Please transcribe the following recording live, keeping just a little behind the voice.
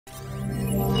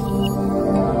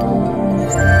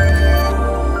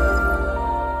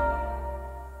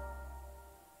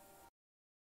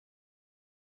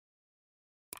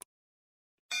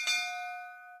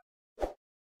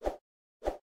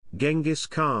Genghis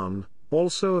Khan,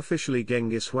 also officially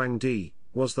Genghis Huangdi,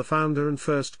 was the founder and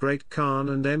first great Khan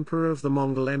and emperor of the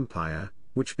Mongol Empire,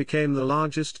 which became the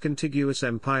largest contiguous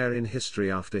empire in history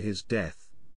after his death.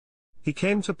 He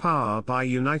came to power by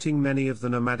uniting many of the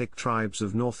nomadic tribes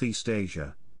of Northeast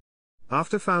Asia.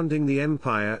 After founding the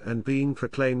empire and being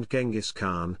proclaimed Genghis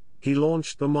Khan, he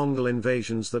launched the Mongol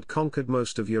invasions that conquered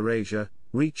most of Eurasia,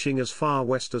 reaching as far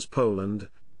west as Poland,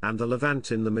 and the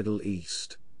Levant in the Middle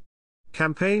East.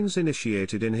 Campaigns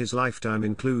initiated in his lifetime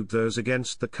include those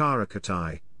against the Qara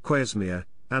Khitai, Khwarezmia,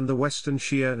 and the Western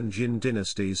Xia and Jin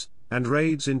dynasties, and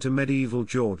raids into medieval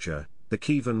Georgia, the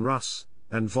Kievan Rus,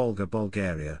 and Volga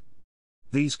Bulgaria.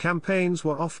 These campaigns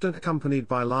were often accompanied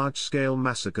by large-scale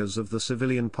massacres of the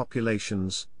civilian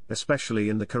populations, especially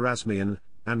in the Khwarezmian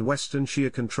and Western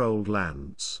Xia-controlled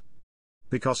lands.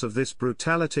 Because of this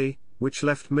brutality, which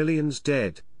left millions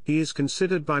dead, he is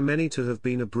considered by many to have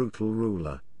been a brutal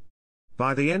ruler.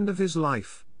 By the end of his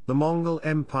life, the Mongol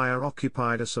Empire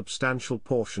occupied a substantial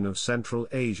portion of Central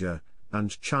Asia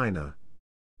and China.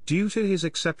 Due to his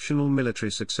exceptional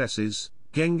military successes,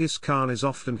 Genghis Khan is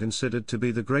often considered to be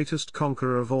the greatest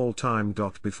conqueror of all time.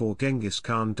 Before Genghis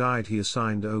Khan died, he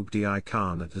assigned Ögedei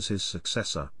Khan as his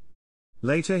successor.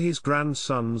 Later his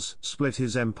grandsons split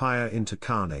his empire into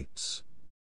khanates.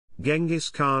 Genghis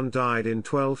Khan died in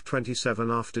 1227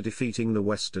 after defeating the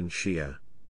Western Xia.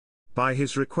 By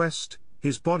his request,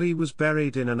 his body was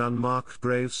buried in an unmarked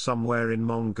grave somewhere in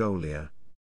Mongolia.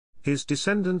 His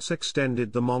descendants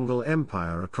extended the Mongol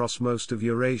Empire across most of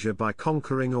Eurasia by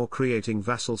conquering or creating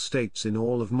vassal states in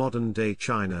all of modern-day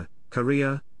China,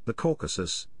 Korea, the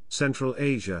Caucasus, Central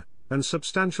Asia, and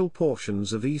substantial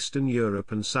portions of Eastern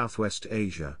Europe and Southwest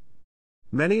Asia.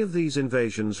 Many of these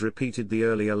invasions repeated the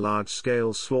earlier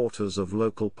large-scale slaughters of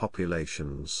local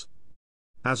populations.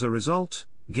 As a result,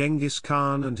 Genghis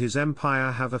Khan and his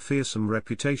empire have a fearsome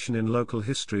reputation in local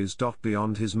histories.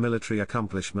 Beyond his military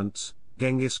accomplishments,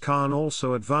 Genghis Khan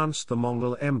also advanced the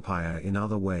Mongol Empire in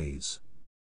other ways.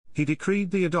 He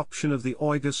decreed the adoption of the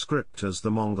Uyghur script as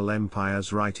the Mongol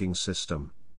Empire's writing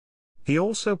system. He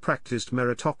also practiced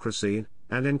meritocracy,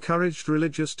 and encouraged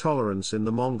religious tolerance in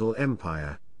the Mongol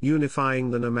Empire,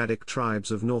 unifying the nomadic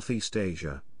tribes of Northeast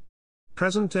Asia.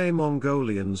 Present-day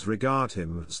Mongolians regard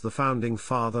him as the founding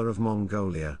father of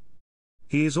Mongolia.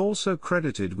 He is also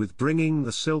credited with bringing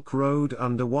the Silk Road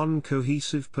under one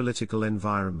cohesive political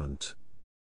environment.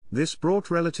 This brought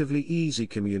relatively easy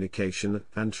communication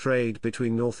and trade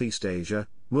between Northeast Asia,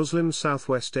 Muslim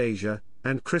Southwest Asia,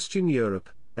 and Christian Europe,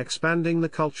 expanding the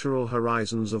cultural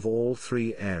horizons of all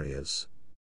three areas.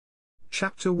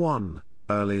 Chapter 1,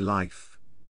 Early Life.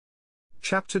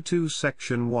 Chapter 2,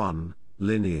 Section 1,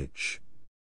 Lineage.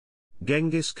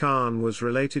 Genghis Khan was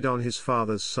related on his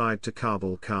father's side to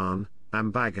Kabul Khan,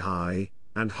 Ambaghai,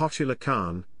 and Hotula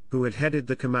Khan, who had headed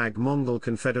the Kamag-Mongol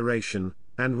Confederation,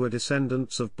 and were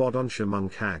descendants of Bodonsha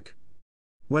Munkhag.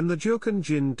 When the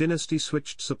Jurchen-Jin dynasty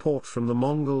switched support from the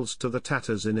Mongols to the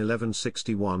Tatars in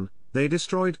 1161, they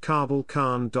destroyed Kabul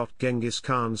Khan. Genghis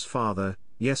Khan's father,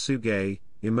 Yesugei,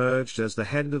 emerged as the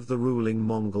head of the ruling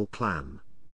Mongol clan.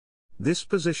 This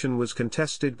position was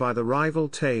contested by the rival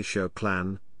Taisho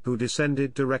clan, who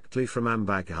descended directly from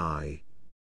Ambaghai.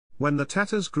 When the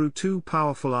Tatars grew too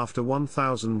powerful after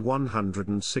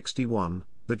 1161,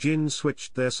 the Jin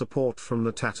switched their support from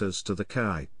the Tatars to the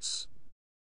Khanates.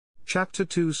 Chapter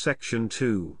 2, Section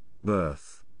 2,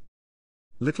 Birth.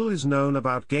 Little is known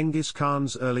about Genghis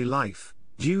Khan's early life,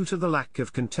 due to the lack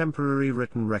of contemporary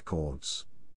written records.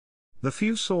 The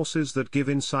few sources that give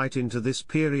insight into this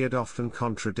period often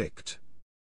contradict.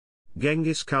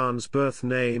 Genghis Khan's birth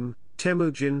name,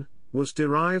 Temüjin, was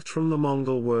derived from the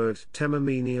Mongol word tema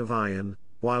meaning of iron,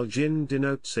 while Jin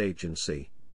denotes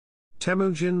agency.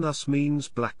 Temüjin thus means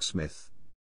blacksmith.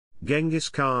 Genghis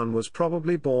Khan was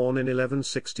probably born in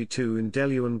 1162 in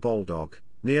Deluan Boldog,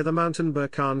 near the mountain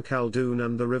Burkhan Khaldun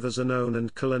and the rivers Anon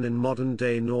and Kulan in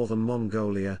modern-day northern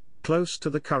Mongolia, close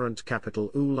to the current capital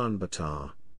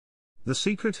Ulaanbaatar. The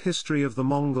Secret History of the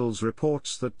Mongols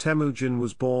reports that Temüjin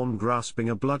was born grasping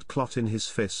a blood clot in his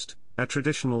fist, a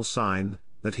traditional sign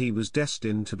that he was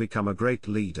destined to become a great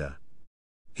leader.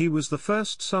 He was the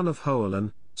first son of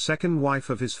Hoalan, second wife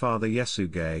of his father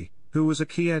Yesugei, who was a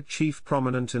Kiev chief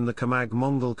prominent in the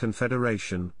Kamag-Mongol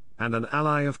Confederation, and an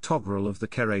ally of Togrul of the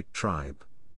Kherate tribe.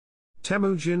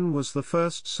 Temüjin was the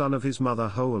first son of his mother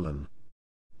Hoalan.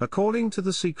 According to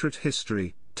the Secret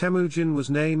History, Temüjin was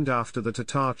named after the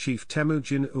Tatar chief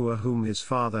Temüjin Ua whom his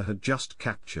father had just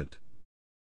captured.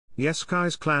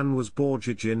 Yesugei's clan was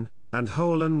Borjigin, and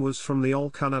Hoalan was from the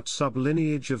Olkhunut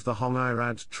sub-lineage of the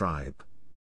Hongirad tribe.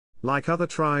 Like other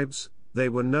tribes, they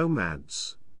were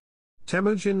nomads.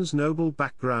 Temujin's noble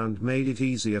background made it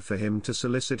easier for him to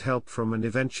solicit help from and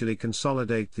eventually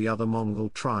consolidate the other Mongol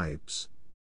tribes.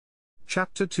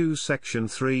 Chapter 2 Section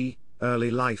 3,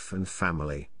 Early Life and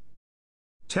Family.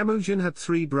 Temujin had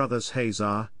 3 brothers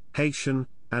Hazar, Haitian,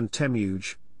 and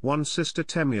Temüj, 1 sister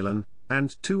Temulan,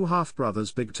 and 2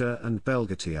 half-brothers Bigta and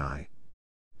Belgatii.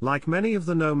 Like many of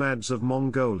the nomads of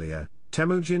Mongolia,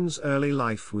 Temujin's early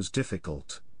life was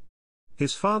difficult.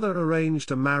 His father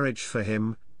arranged a marriage for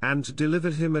him, and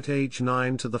delivered him at age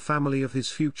 9 to the family of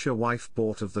his future wife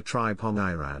Bort of the tribe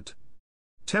Hongirad.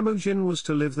 Temujin was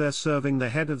to live there serving the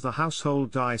head of the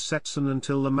household Dai Setsun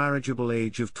until the marriageable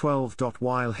age of 12.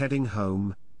 While heading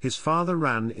home, his father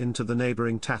ran into the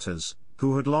neighboring Tatars,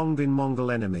 who had long been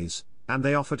Mongol enemies, and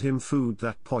they offered him food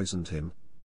that poisoned him.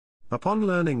 Upon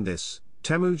learning this,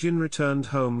 Temujin returned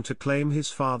home to claim his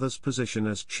father's position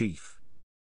as chief.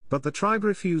 But the tribe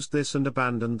refused this and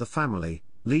abandoned the family,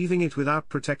 leaving it without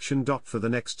protection. For the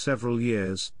next several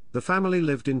years, the family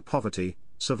lived in poverty,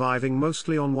 surviving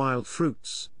mostly on wild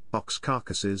fruits, ox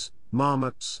carcasses,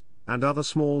 marmots, and other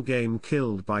small game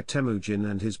killed by Temujin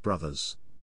and his brothers.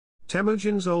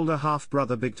 Temujin's older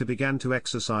half-brother Bigta began to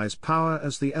exercise power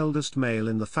as the eldest male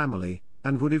in the family,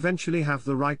 and would eventually have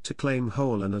the right to claim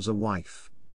Holan as a wife.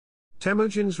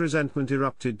 Temujin's resentment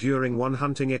erupted during one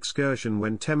hunting excursion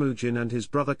when Temujin and his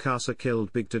brother Khasa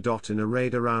killed Bigta. In a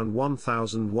raid around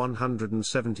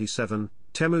 1177,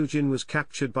 Temujin was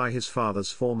captured by his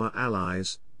father's former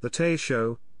allies, the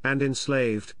Taisho, and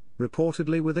enslaved,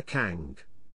 reportedly with a Kang.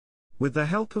 With the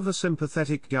help of a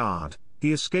sympathetic guard,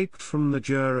 he escaped from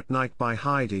Najur at night by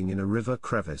hiding in a river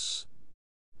crevice.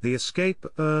 The escape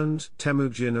earned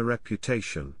Temujin a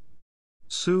reputation.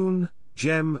 Soon,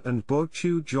 Jem and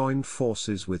Bochu joined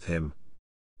forces with him.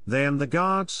 They and the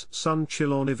guard's son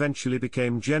Chilorn eventually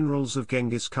became generals of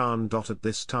Genghis Khan. At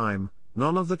this time,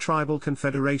 none of the tribal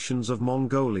confederations of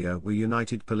Mongolia were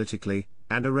united politically,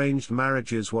 and arranged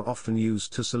marriages were often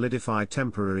used to solidify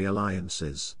temporary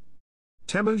alliances.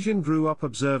 Temujin grew up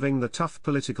observing the tough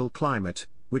political climate,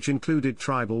 which included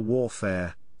tribal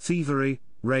warfare, thievery,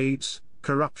 raids,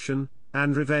 corruption,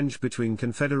 and revenge between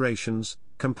confederations,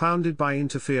 compounded by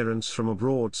interference from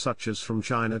abroad such as from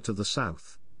China to the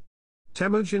south.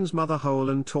 Temujin's mother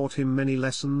Holan taught him many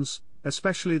lessons,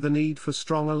 especially the need for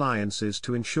strong alliances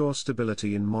to ensure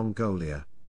stability in Mongolia.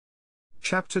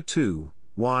 Chapter 2,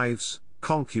 Wives,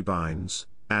 Concubines,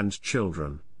 and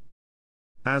Children.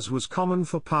 As was common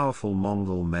for powerful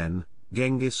Mongol men,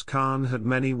 Genghis Khan had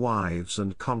many wives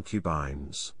and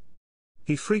concubines.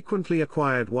 He frequently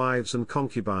acquired wives and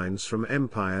concubines from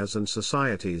empires and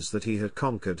societies that he had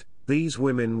conquered. These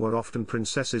women were often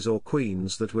princesses or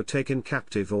queens that were taken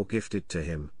captive or gifted to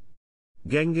him.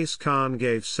 Genghis Khan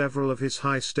gave several of his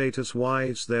high-status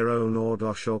wives their own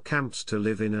ordosh or camps to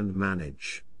live in and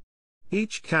manage.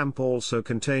 Each camp also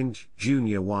contained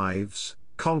junior wives,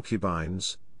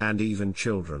 concubines, and even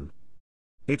children.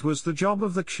 It was the job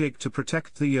of the Kshig to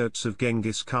protect the yurts of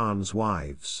Genghis Khan's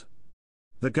wives.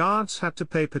 The guards had to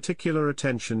pay particular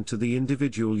attention to the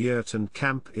individual yurt and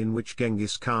camp in which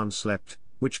Genghis Khan slept,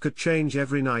 which could change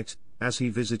every night, as he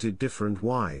visited different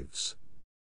wives.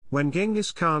 When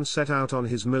Genghis Khan set out on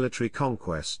his military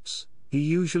conquests, he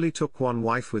usually took one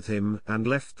wife with him and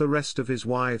left the rest of his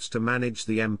wives to manage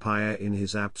the empire in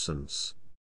his absence.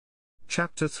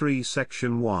 Chapter 3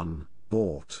 Section 1,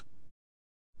 Bort.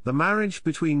 The marriage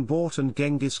between Bort and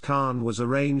Genghis Khan was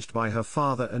arranged by her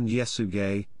father and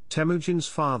Yesugei, Temujin's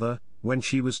father, when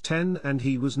she was 10 and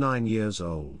he was 9 years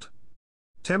old.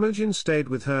 Temujin stayed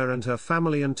with her and her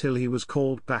family until he was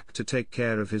called back to take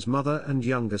care of his mother and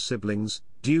younger siblings,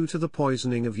 due to the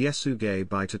poisoning of Yesugei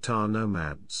by Tatar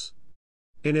nomads.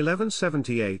 In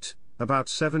 1178, about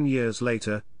 7 years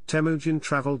later, Temujin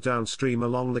traveled downstream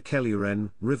along the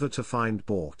Keluren River to find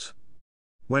Bort.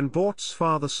 When Bort's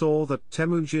father saw that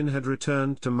Temujin had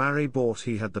returned to marry Bort,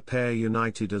 he had the pair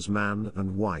united as man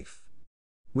and wife.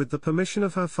 With the permission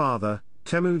of her father,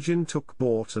 Temujin took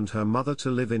Bort and her mother to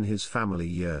live in his family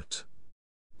yurt.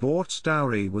 Bort's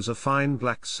dowry was a fine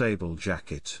black sable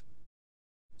jacket.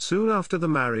 Soon after the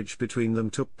marriage between them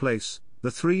took place,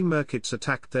 the 3 Merkits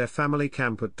attacked their family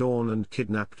camp at dawn and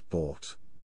kidnapped Bort.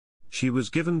 She was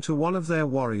given to one of their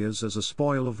warriors as a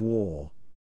spoil of war.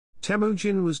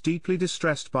 Temujin was deeply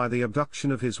distressed by the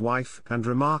abduction of his wife and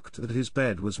remarked that his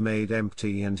bed was made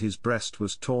empty and his breast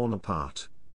was torn apart.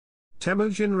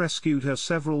 Temujin rescued her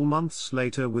several months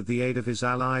later with the aid of his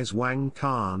allies Wang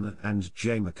Khan and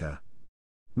Jamaka.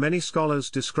 Many scholars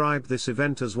describe this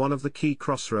event as one of the key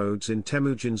crossroads in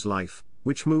Temujin's life,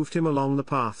 which moved him along the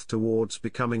path towards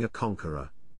becoming a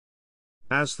conqueror.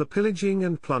 As the pillaging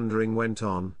and plundering went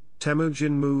on,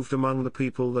 Temujin moved among the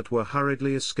people that were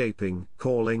hurriedly escaping,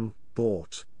 calling,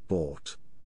 "Bort, Bort."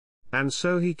 And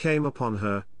so he came upon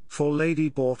her, for Lady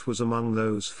Bort was among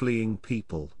those fleeing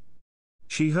people.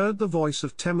 She heard the voice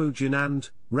of Temujin and,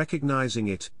 recognizing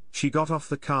it, she got off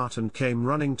the cart and came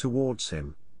running towards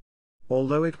him.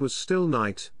 Although it was still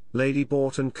night, Lady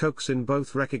Bort and Coxin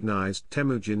both recognized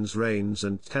Temujin's reins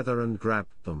and tether and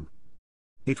grabbed them.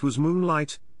 It was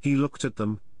moonlight, he looked at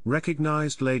them,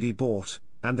 recognized Lady Bort,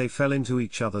 and they fell into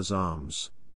each other's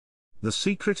arms. The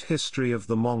Secret History of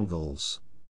the Mongols.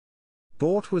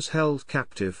 Bort was held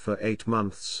captive for 8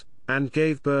 months, and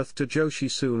gave birth to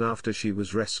Joshi soon after she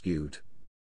was rescued.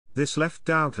 This left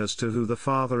doubt as to who the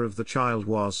father of the child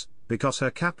was, because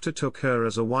her captor took her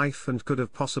as a wife and could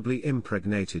have possibly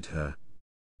impregnated her.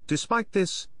 Despite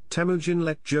this, Temujin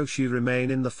let Joshi remain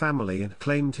in the family and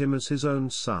claimed him as his own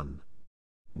son.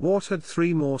 Bort had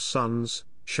 3 more sons,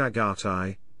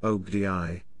 Shagatai,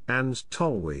 Ögedei, and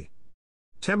Tolwi.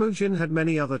 Temujin had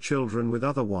many other children with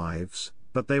other wives,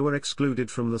 but they were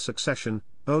excluded from the succession.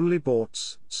 Only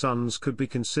Bort's sons could be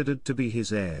considered to be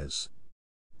his heirs.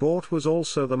 Bort was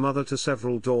also the mother to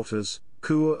several daughters,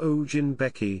 Temüjin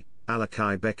Beki,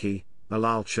 Alakai Beki,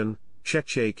 Alalchan,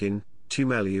 Chechakin,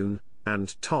 Tumelyun,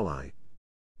 and Tolai.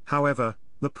 However,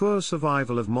 the poor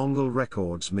survival of Mongol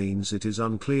records means it is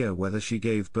unclear whether she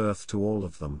gave birth to all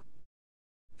of them.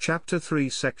 Chapter 3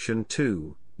 Section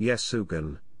 2,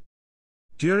 Yesugan.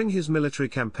 During his military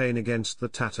campaign against the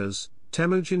Tatars,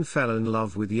 Temujin fell in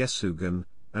love with Yesugan,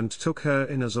 and took her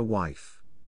in as a wife.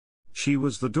 She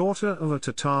was the daughter of a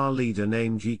Tatar leader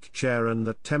named Yekcheran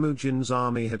that Temujin's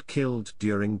army had killed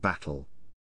during battle.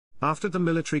 After the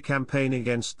military campaign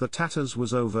against the Tatars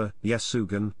was over,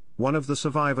 Yesugan, one of the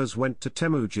survivors, went to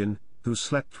Temujin, who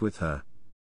slept with her.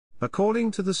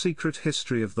 According to the Secret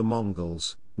History of the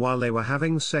Mongols, while they were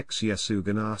having sex,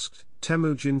 Yesugan asked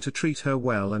Temujin to treat her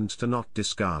well and to not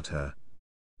discard her.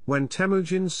 When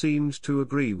Temujin seemed to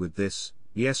agree with this,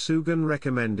 Yesugan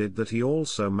recommended that he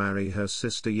also marry her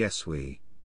sister Yeswi.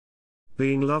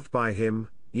 Being loved by him,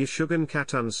 Yesugan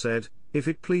Khatan said, "If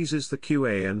it pleases the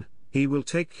Qan, he will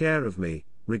take care of me,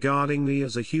 regarding me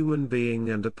as a human being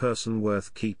and a person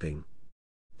worth keeping.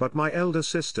 But my elder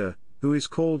sister, who is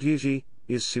called Yiji,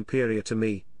 is superior to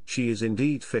me, she is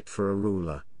indeed fit for a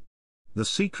ruler." The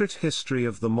Secret History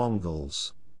of the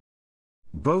Mongols.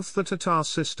 Both the Tatar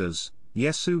sisters,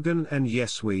 Yesugan and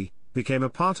Yeswi, became a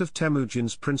part of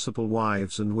Temujin's principal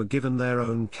wives and were given their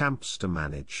own camps to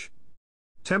manage.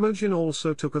 Temujin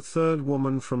also took a 3rd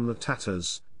woman from the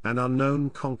Tatars, an unknown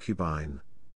concubine.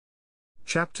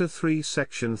 Chapter 3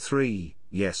 Section 3,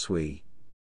 Yeswi.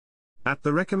 At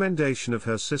the recommendation of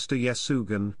her sister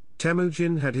Yesugan,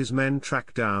 Temujin had his men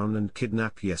track down and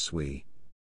kidnap Yeswi.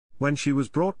 When she was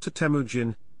brought to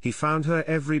Temujin, he found her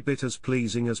every bit as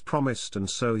pleasing as promised, and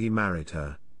so he married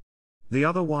her. The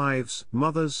other wives,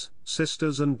 mothers,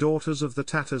 sisters and daughters of the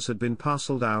Tatars had been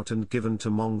parceled out and given to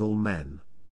Mongol men.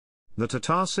 The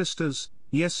Tatar sisters,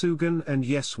 Yesugan and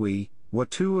Yeswi, were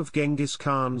 2 of Genghis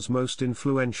Khan's most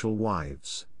influential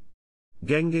wives.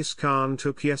 Genghis Khan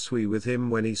took Yeswi with him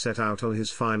when he set out on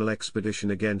his final expedition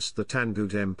against the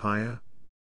Tangut Empire.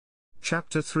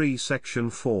 Chapter 3 Section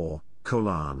 4,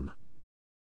 Kulan.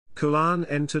 Kulan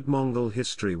entered Mongol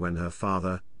history when her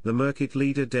father, the Merkit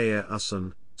leader Daya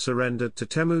Usun, surrendered to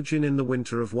Temujin in the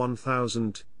winter of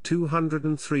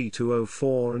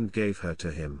 1203–04 and gave her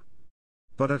to him.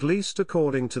 But at least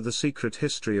according to the Secret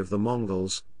History of the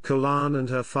Mongols, Kulan and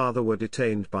her father were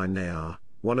detained by Nayar,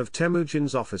 one of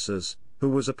Temujin's officers, who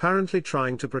was apparently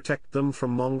trying to protect them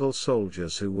from Mongol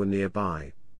soldiers who were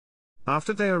nearby.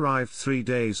 After they arrived 3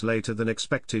 days later than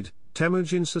expected,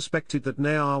 Temujin suspected that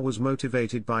Nayar was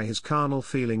motivated by his carnal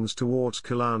feelings towards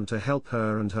Kulan to help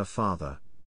her and her father.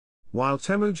 While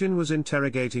Temujin was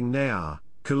interrogating Nayar,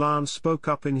 Kulan spoke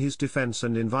up in his defense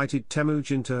and invited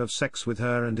Temujin to have sex with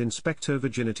her and inspect her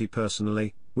virginity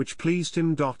personally, which pleased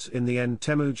him. In the end,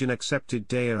 Temujin accepted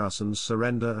Daya Usun's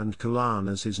surrender and Kulan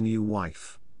as his new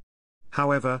wife.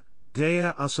 However,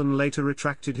 Daya Usun later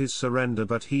retracted his surrender,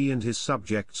 but he and his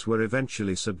subjects were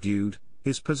eventually subdued,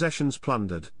 his possessions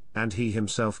plundered, and he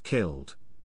himself killed.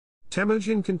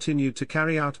 Temujin continued to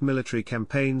carry out military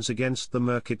campaigns against the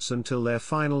Merkits until their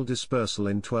final dispersal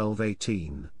in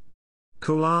 1218.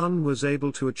 Kulan was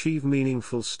able to achieve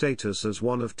meaningful status as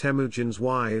one of Temujin's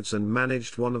wives and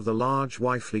managed one of the large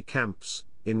wifely camps,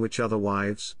 in which other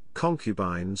wives,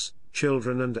 concubines,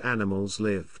 children and animals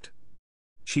lived.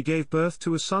 She gave birth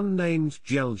to a son named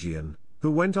Gelgian,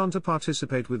 who went on to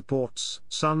participate with Bort's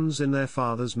sons in their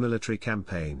father's military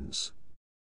campaigns.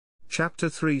 Chapter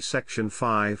 3 Section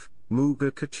 5,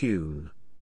 Mughal Khatun.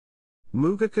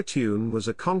 Mughal Khatun was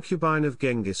a concubine of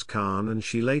Genghis Khan, and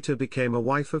she later became a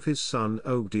wife of his son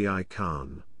Ögedei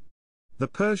Khan. The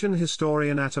Persian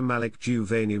historian Atamalik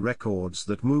Juvayni records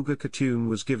that Mughal Khatun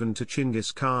was given to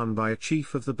Genghis Khan by a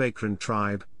chief of the Bakran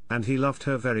tribe, and he loved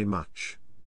her very much.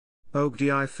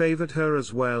 Ögedei favored her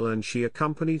as well, and she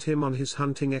accompanied him on his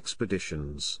hunting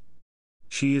expeditions.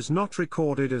 She is not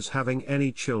recorded as having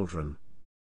any children.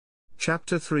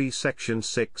 Chapter 3 Section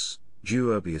 6,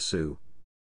 Juerbiasu.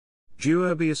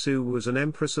 Juerbiasu was an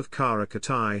empress of Qara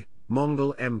Khitai,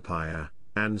 Mongol Empire,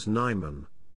 and Naiman.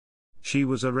 She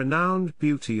was a renowned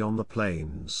beauty on the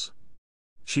plains.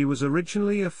 She was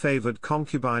originally a favored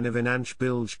concubine of Inanch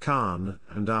Bilge Khan,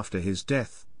 and after his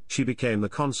death, she became the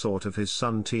consort of his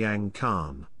son Tiang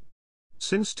Khan.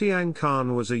 Since Tiang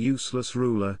Khan was a useless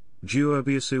ruler,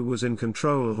 Juerbiasu was in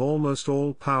control of almost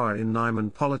all power in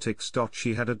Naiman politics.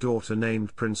 She had a daughter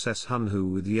named Princess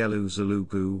Hunhu with Yelu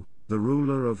Zalugu, the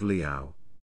ruler of Liao.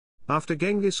 After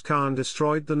Genghis Khan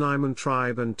destroyed the Naiman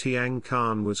tribe and Tiang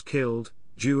Khan was killed,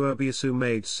 Juerbiasu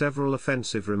made several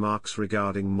offensive remarks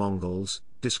regarding Mongols,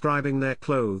 describing their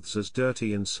clothes as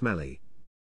dirty and smelly.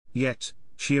 Yet,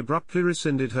 she abruptly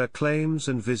rescinded her claims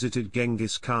and visited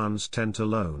Genghis Khan's tent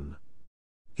alone.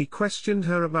 He questioned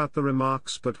her about the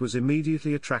remarks but was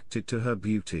immediately attracted to her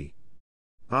beauty.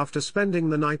 After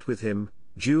spending the night with him,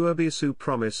 Juerbiasu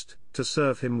promised to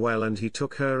serve him well, and he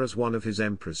took her as one of his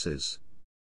empresses.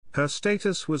 Her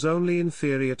status was only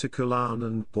inferior to Kulan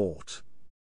and Bort.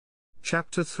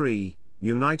 Chapter 3,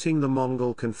 Uniting the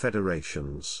Mongol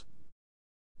Confederations.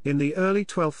 In the early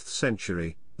 12th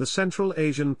century, the Central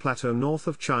Asian plateau north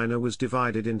of China was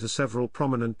divided into several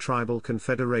prominent tribal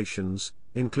confederations,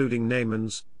 including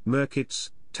Naimans,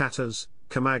 Merkits, Tatars,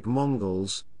 Kamag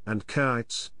Mongols, and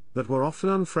Khanates, that were often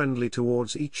unfriendly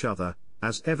towards each other,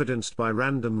 as evidenced by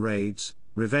random raids,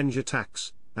 revenge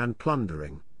attacks, and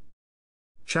plundering.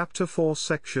 Chapter 4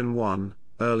 Section 1,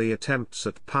 Early Attempts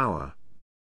at Power.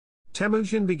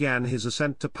 Temujin began his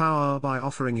ascent to power by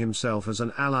offering himself as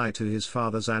an ally to his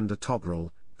father Zanda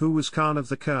Togrul, who was Khan of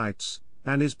the Khanates,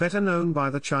 and is better known by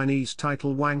the Chinese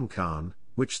title Wang Khan,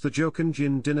 which the Jocheon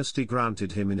Jin dynasty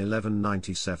granted him in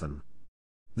 1197.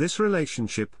 This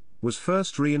relationship was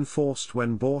first reinforced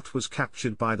when Bort was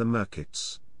captured by the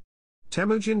Merkits.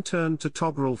 Temujin turned to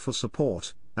Togrul for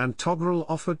support, and Togrul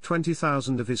offered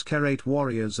 20,000 of his Kherate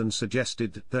warriors and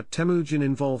suggested that Temujin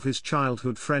involve his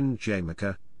childhood friend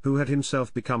Jamika, who had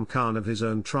himself become Khan of his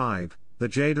own tribe, the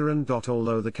Jadaran.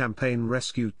 Although the campaign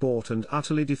rescued Bort and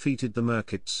utterly defeated the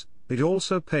Merkits, it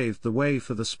also paved the way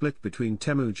for the split between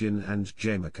Temujin and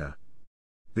Jamika.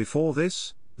 Before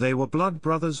this, they were blood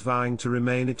brothers vowing to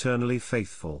remain eternally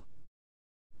faithful.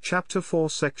 Chapter 4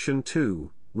 Section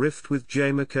 2, Rift with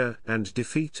Jamika and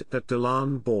Defeat at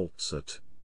Dalan Baltsat.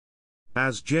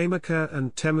 As Jamika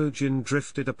and Temujin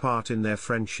drifted apart in their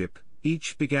friendship,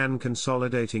 each began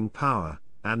consolidating power,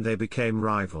 and they became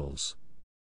rivals.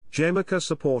 Jamika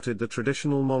supported the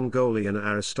traditional Mongolian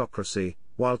aristocracy,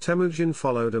 while Temujin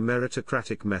followed a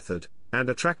meritocratic method, and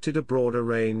attracted a broader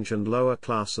range and lower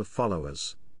class of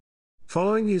followers.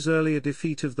 Following his earlier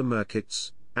defeat of the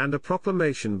Merkits, and a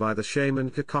proclamation by the shaman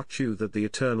Kakotchu that the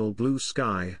eternal blue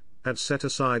sky had set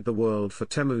aside the world for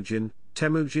Temujin,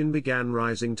 Temujin began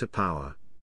rising to power.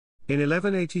 In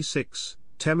 1186,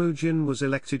 Temujin was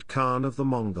elected Khan of the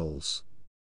Mongols.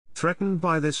 Threatened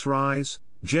by this rise,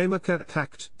 Jamika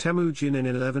attacked Temujin in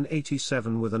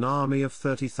 1187 with an army of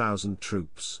 30,000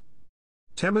 troops.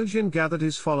 Temujin gathered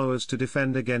his followers to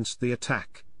defend against the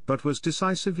attack, but was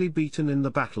decisively beaten in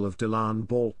the Battle of Dalan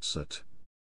Baltsat.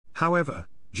 However,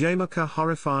 Jamika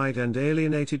horrified and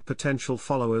alienated potential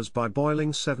followers by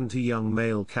boiling 70 young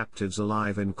male captives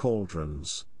alive in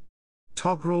cauldrons.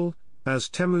 Togrul, as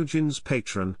Temujin's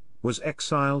patron, was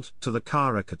exiled to the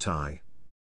Qara Khitai.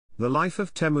 The life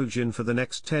of Temujin for the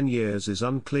next 10 years is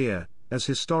unclear, as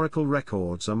historical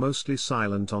records are mostly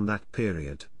silent on that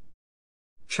period.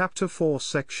 Chapter 4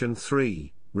 Section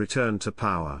 3, Return to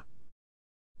Power.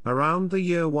 Around the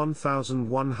year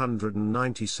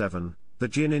 1197, the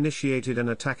Jin initiated an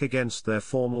attack against their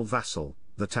former vassal,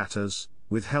 the Tatars,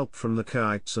 with help from the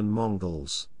Khanates and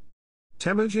Mongols.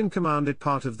 Temujin commanded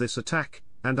part of this attack,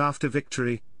 and after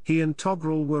victory, he and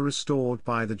Togrul were restored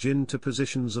by the Jin to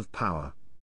positions of power.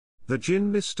 The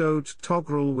Jin bestowed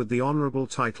Togrul with the honorable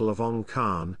title of Ong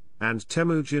Khan, and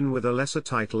Temujin with a lesser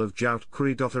title of Jout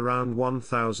Kuri. Around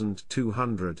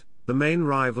 1200, the main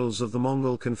rivals of the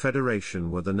Mongol Confederation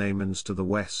were the Naimans to the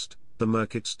west, the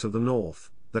Merkits to the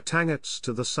north, the Tangats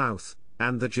to the south,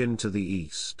 and the Jin to the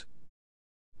east.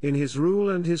 In his rule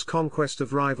and his conquest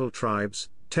of rival tribes,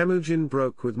 Temujin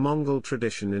broke with Mongol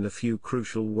tradition in a few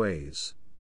crucial ways.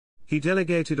 He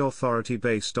delegated authority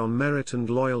based on merit and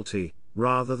loyalty,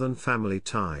 rather than family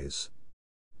ties.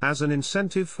 As an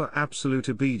incentive for absolute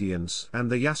obedience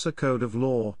and the Yasa code of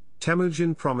law,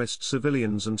 Temüjin promised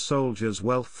civilians and soldiers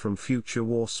wealth from future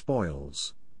war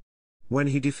spoils. When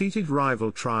he defeated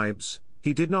rival tribes,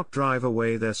 he did not drive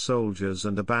away their soldiers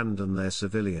and abandon their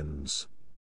civilians.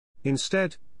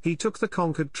 Instead, he took the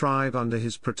conquered tribe under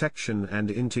his protection and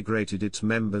integrated its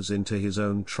members into his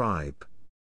own tribe.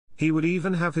 He would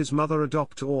even have his mother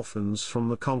adopt orphans from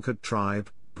the conquered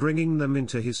tribe, bringing them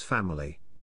into his family.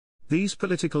 These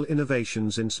political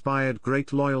innovations inspired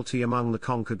great loyalty among the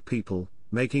conquered people,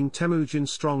 making Temüjin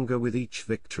stronger with each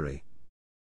victory.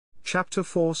 Chapter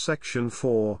 4 Section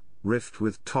 4 Rift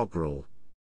with Togrul.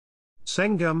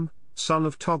 Sengum, son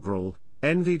of Togrul,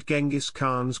 envied Genghis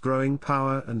Khan's growing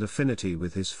power and affinity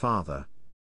with his father.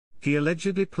 He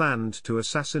allegedly planned to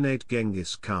assassinate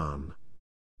Genghis Khan.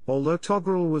 Although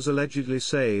Togrul was allegedly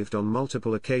saved on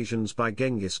multiple occasions by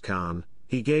Genghis Khan,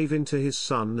 he gave in to his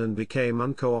son and became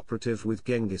uncooperative with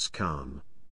Genghis Khan.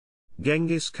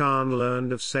 Genghis Khan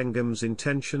learned of Sengum's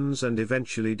intentions and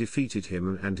eventually defeated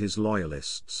him and his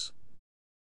loyalists.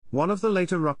 One of the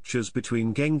later ruptures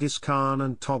between Genghis Khan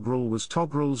and Togrul was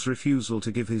Togrul's refusal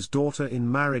to give his daughter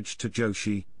in marriage to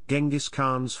Joshi, Genghis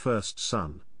Khan's first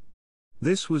son.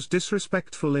 This was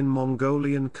disrespectful in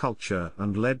Mongolian culture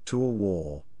and led to a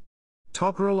war.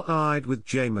 Togrul allied with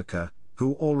Jamaica,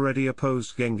 who already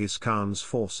opposed Genghis Khan's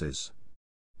forces.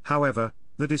 However,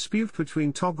 the dispute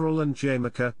between Togrul and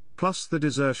Jamaica, plus the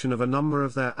desertion of a number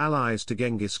of their allies to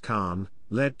Genghis Khan,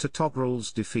 led to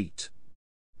Togrul's defeat.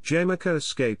 Jamaica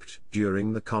escaped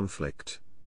during the conflict.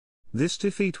 This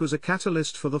defeat was a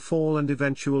catalyst for the fall and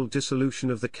eventual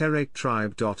dissolution of the Khanate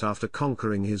tribe. After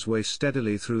conquering his way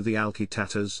steadily through the Alki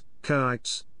Tatars,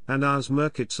 Khanates, and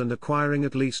Uzmarkids and acquiring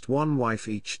at least one wife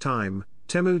each time,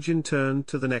 Temüjin turned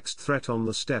to the next threat on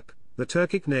the steppe, the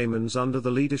Turkic Naimans under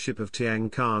the leadership of Tian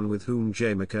Khan, with whom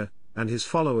Jamaica and his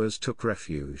followers took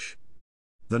refuge.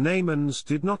 The Naimans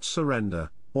did not surrender,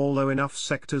 although enough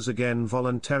sectors again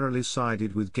voluntarily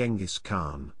sided with Genghis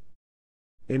Khan.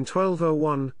 In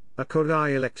 1201,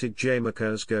 Ögedei elected Jamaica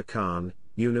as Gur Khan,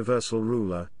 universal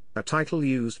ruler, a title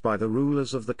used by the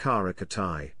rulers of the Qara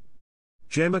Khitai.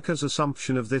 Jamaica's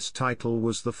assumption of this title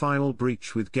was the final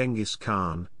breach with Genghis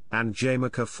Khan, and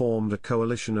Jamaica formed a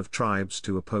coalition of tribes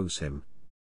to oppose him.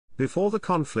 Before the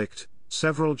conflict,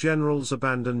 several generals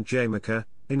abandoned Jamaica,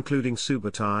 including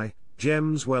Subutai,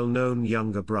 Jem's well-known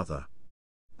younger brother.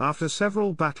 After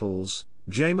several battles,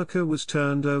 Jamaica was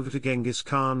turned over to Genghis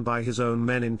Khan by his own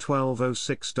men in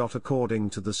 1206.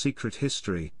 According to the secret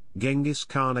history, Genghis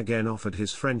Khan again offered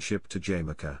his friendship to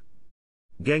Jamaica.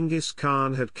 Genghis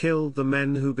Khan had killed the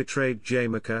men who betrayed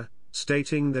Jamaica,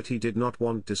 stating that he did not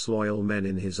want disloyal men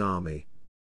in his army.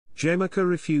 Jamaica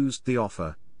refused the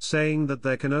offer, saying that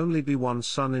there can only be one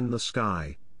sun in the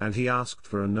sky, and he asked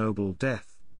for a noble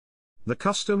death. The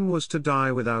custom was to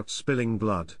die without spilling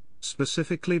blood,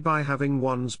 specifically by having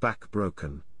one's back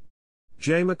broken.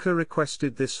 Jamaica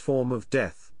requested this form of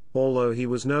death, although he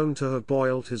was known to have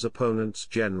boiled his opponent's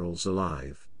generals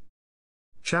alive.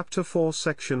 Chapter 4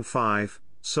 Section 5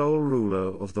 Sole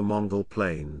Ruler of the Mongol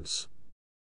Plains.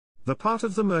 The part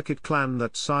of the Merkid clan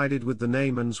that sided with the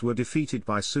Naimans were defeated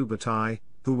by Subutai,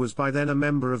 who was by then a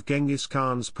member of Genghis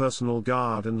Khan's personal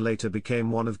guard and later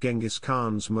became one of Genghis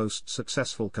Khan's most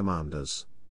successful commanders.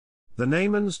 The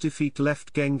Naimans' defeat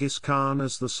left Genghis Khan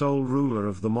as the sole ruler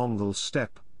of the Mongol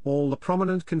steppe. All the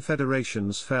prominent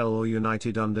confederations fell or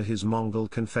united under his Mongol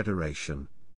confederation.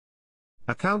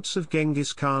 Accounts of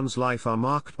Genghis Khan's life are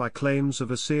marked by claims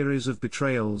of a series of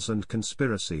betrayals and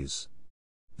conspiracies.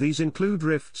 These include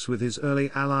rifts with his early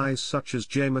allies such as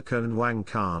Jamaica and Wang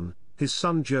Khan, his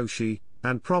son Joshi,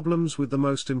 and problems with the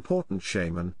most important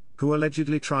shaman, who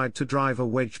allegedly tried to drive a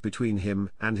wedge between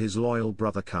him and his loyal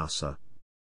brother Khasa.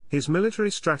 His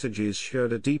military strategies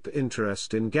showed a deep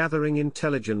interest in gathering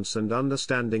intelligence and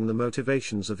understanding the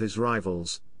motivations of his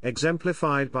rivals,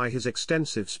 exemplified by his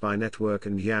extensive spy network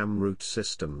and yam route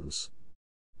systems.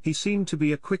 He seemed to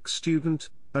be a quick student,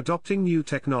 adopting new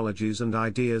technologies and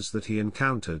ideas that he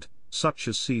encountered, such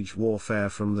as siege warfare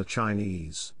from the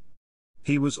Chinese.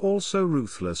 He was also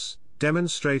ruthless,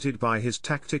 demonstrated by his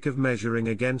tactic of measuring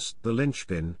against the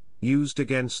linchpin, used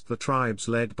against the tribes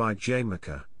led by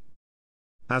Jamaica.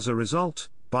 As a result,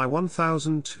 by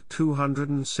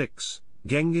 1206,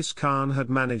 Genghis Khan had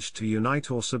managed to unite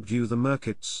or subdue the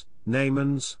Merkids,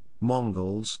 Naimans,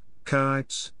 Mongols,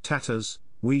 Khanates, Tatars,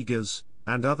 Uyghurs,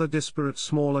 and other disparate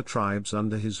smaller tribes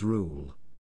under his rule.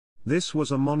 This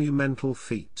was a monumental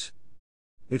feat.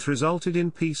 It resulted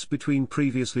in peace between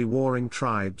previously warring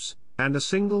tribes, and a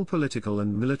single political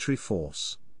and military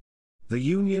force. The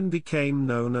union became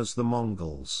known as the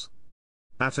Mongols.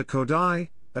 At Ögedei,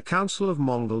 a council of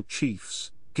Mongol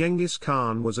chiefs, Genghis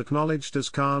Khan was acknowledged as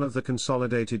Khan of the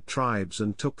consolidated tribes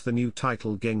and took the new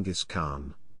title Genghis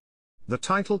Khan. The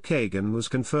title Kagan was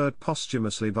conferred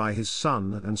posthumously by his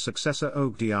son and successor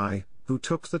Ögedei, who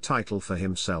took the title for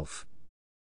himself.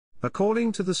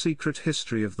 According to the secret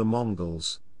history of the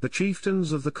Mongols, the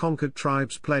chieftains of the conquered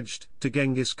tribes pledged to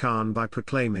Genghis Khan by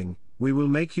proclaiming, "We will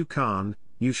make you Khan,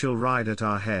 you shall ride at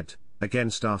our head,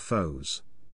 against our foes.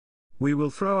 We will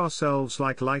throw ourselves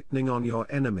like lightning on your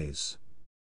enemies.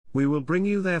 We will bring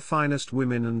you their finest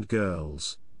women and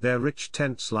girls, their rich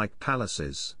tents like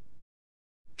palaces."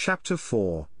 Chapter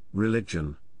 4,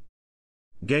 Religion.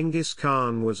 Genghis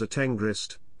Khan was a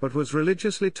Tengrist, but was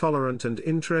religiously tolerant and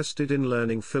interested in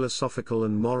learning philosophical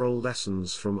and moral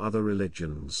lessons from other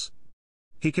religions.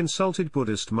 He consulted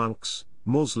Buddhist monks,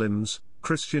 Muslims,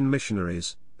 Christian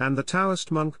missionaries, and the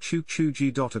Taoist monk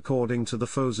Chu-Chuji. According to the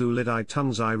Fozulidai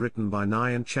Tungzai written by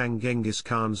Nyan Chang, Genghis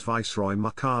Khan's viceroy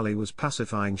Makali was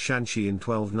pacifying Shanxi in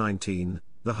 1219,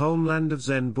 the homeland of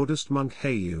Zen Buddhist monk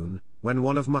Heiyun, when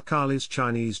one of Makali's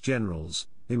Chinese generals,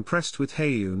 impressed with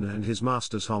Heiyun and his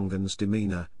master's Hongan's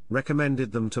demeanor,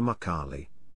 recommended them to Makali.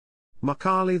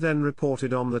 Makali then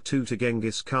reported on the two to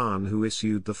Genghis Khan, who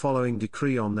issued the following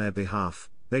decree on their behalf: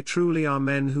 "They truly are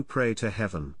men who pray to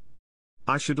heaven.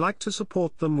 I should like to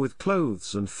support them with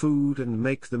clothes and food and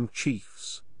make them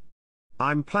chiefs.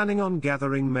 I'm planning on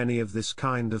gathering many of this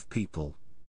kind of people.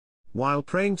 While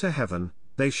praying to heaven,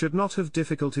 they should not have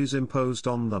difficulties imposed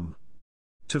on them.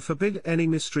 To forbid any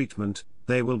mistreatment,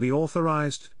 they will be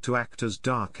authorized to act as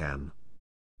Darkhan."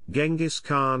 Genghis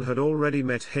Khan had already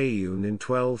met Heiyun in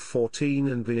 1214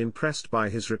 and been impressed by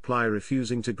his reply,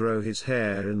 refusing to grow his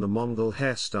hair in the Mongol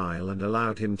hairstyle and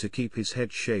allowed him to keep his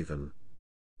head shaven.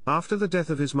 After the death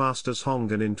of his master's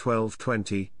Hongan in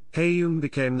 1220, Heiyun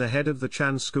became the head of the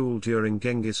Chan school during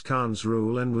Genghis Khan's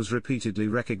rule and was repeatedly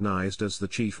recognized as the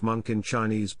chief monk in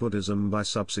Chinese Buddhism by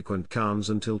subsequent Khans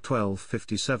until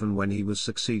 1257, when he was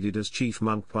succeeded as chief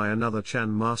monk by another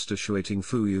Chan master Shuiting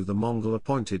Fuyu, the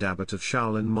Mongol-appointed abbot of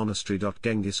Shaolin Monastery.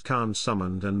 Genghis Khan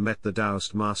summoned and met the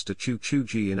Taoist master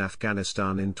Chu-Chuji in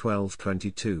Afghanistan in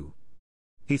 1222.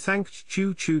 He thanked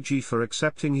Chu-Chuji for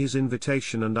accepting his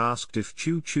invitation and asked if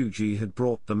Chu-Chuji had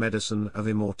brought the medicine of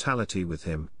immortality with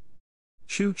him.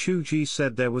 Chu-Chuji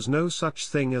said there was no such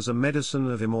thing as a medicine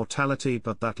of immortality,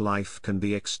 but that life can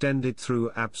be extended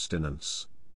through abstinence.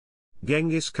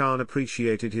 Genghis Khan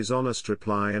appreciated his honest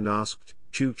reply and asked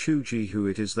Chu-Chuji who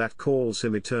it is that calls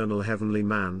him eternal heavenly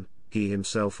man, he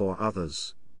himself or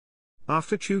others.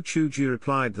 After Chu-Chuji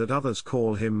replied that others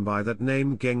call him by that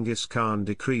name, Genghis Khan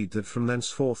decreed that from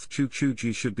thenceforth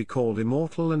Chu-Chuji should be called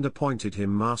immortal and appointed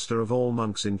him master of all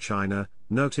monks in China,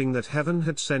 noting that heaven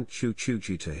had sent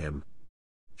Chu-Chuji to him.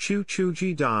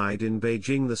 Chu-Chuji died in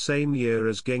Beijing the same year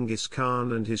as Genghis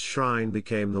Khan, and his shrine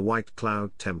became the White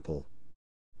Cloud Temple.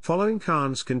 Following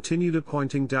Khan's continued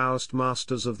appointing Taoist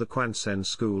masters of the Quanzhen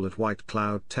school at White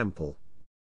Cloud Temple.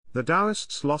 The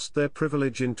Taoists lost their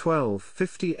privilege in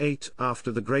 1258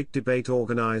 after the great debate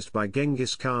organized by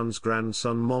Genghis Khan's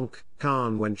grandson Monk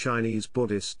Khan, when Chinese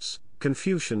Buddhists,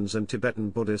 Confucians and Tibetan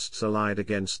Buddhists allied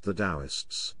against the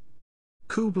Taoists.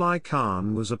 Kublai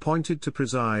Khan was appointed to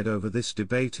preside over this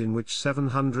debate, in which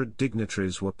 700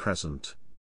 dignitaries were present.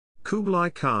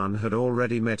 Kublai Khan had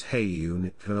already met Heiyun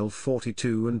in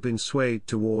 1242 and been swayed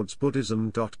towards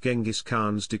Buddhism. Genghis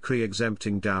Khan's decree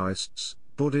exempting Taoists,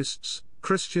 Buddhists,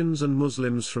 Christians and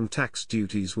Muslims from tax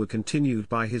duties were continued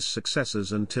by his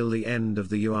successors until the end of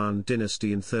the Yuan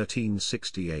dynasty in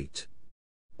 1368.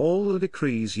 All the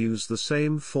decrees use the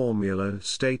same formula and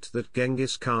state that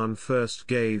Genghis Khan first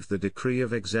gave the decree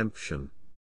of exemption.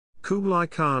 Kublai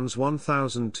Khan's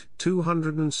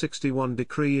 1261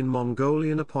 decree in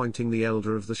Mongolian appointing the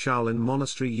elder of the Shaolin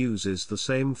monastery uses the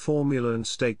same formula and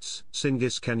states: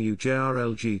 Singis kan u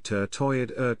jrlg ter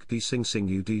toyed Ögedei sing sing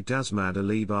ud dasmad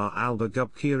alibar alba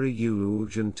gubkiri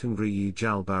ujan tungri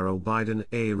jalbaro biden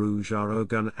a rujar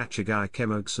ogun achagai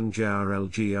kemogsan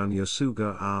jrlg un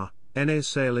yasuga a na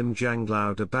salim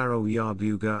janglao de baro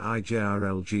yarbuga I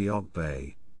jrlg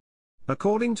ogbay.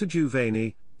 According to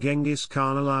Juvayni, Genghis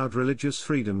Khan allowed religious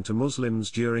freedom to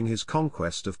Muslims during his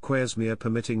conquest of Khwarezmia,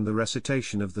 permitting the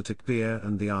recitation of the takbir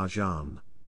and the azan.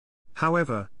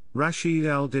 However, Rashid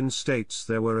al-Din states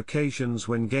there were occasions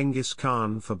when Genghis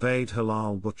Khan forbade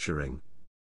halal butchering.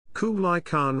 Kublai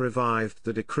Khan revived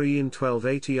the decree in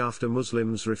 1280 after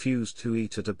Muslims refused to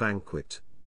eat at a banquet.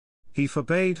 He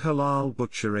forbade halal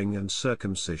butchering and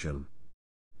circumcision.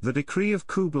 The decree of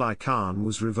Kublai Khan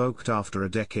was revoked after a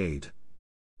decade.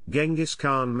 Genghis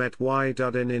Khan met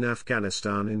Uyghur in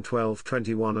Afghanistan in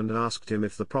 1221 and asked him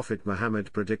if the Prophet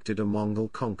Muhammad predicted a Mongol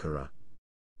conqueror.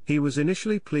 He was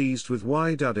initially pleased with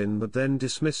Uyghur but then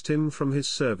dismissed him from his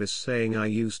service, saying, "I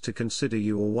used to consider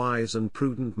you a wise and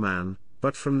prudent man,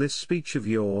 but from this speech of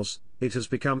yours, it has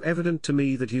become evident to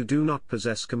me that you do not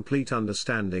possess complete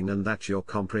understanding and that your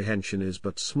comprehension is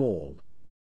but small."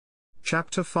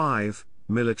 Chapter 5,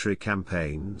 Military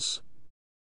Campaigns.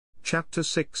 Chapter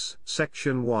 6,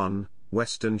 Section 1,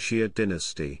 Western Xia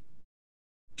Dynasty.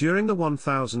 During the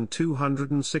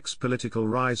 1206 political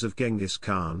rise of Genghis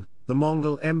Khan, the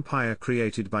Mongol Empire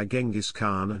created by Genghis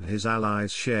Khan and his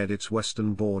allies shared its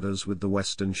western borders with the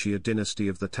Western Xia dynasty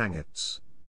of the Khanates.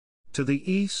 To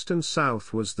the east and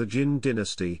south was the Jin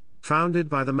dynasty, founded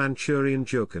by the Manchurian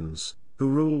Jokhans, who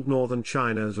ruled northern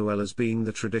China as well as being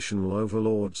the traditional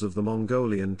overlords of the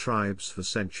Mongolian tribes for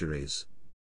centuries.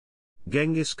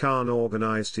 Genghis Khan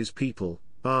organized his people,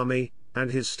 army, and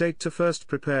his state to first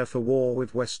prepare for war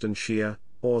with Western Xia,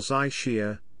 or Xia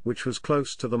Xia, which was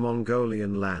close to the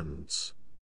Mongolian lands.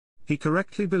 He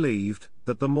correctly believed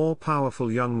that the more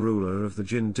powerful young ruler of the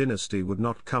Jin dynasty would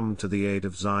not come to the aid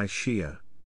of Xia Xia.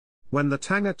 When the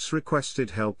Khanates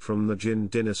requested help from the Jin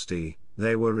dynasty,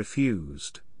 they were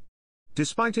refused.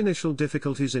 Despite initial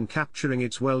difficulties in capturing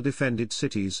its well-defended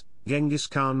cities, Genghis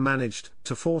Khan managed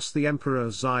to force the Emperor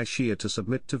Xia Xia to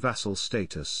submit to vassal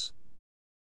status.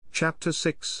 Chapter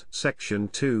 6, Section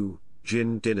 2,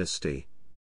 Jin Dynasty.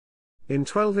 In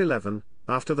 1211,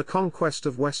 after the conquest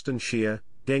of Western Xia,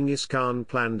 Genghis Khan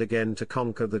planned again to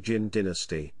conquer the Jin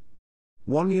dynasty.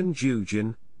 Wanyan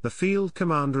Jujin, the field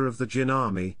commander of the Jin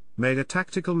army, made a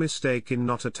tactical mistake in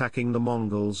not attacking the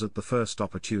Mongols at the first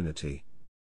opportunity.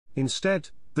 Instead,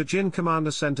 the Jin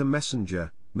commander sent a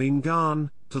messenger,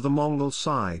 Mingan, to the Mongol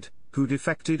side, who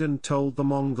defected and told the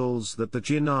Mongols that the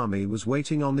Jin army was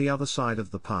waiting on the other side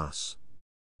of the pass.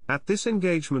 At this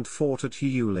engagement fought at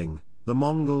Yuling, the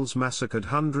Mongols massacred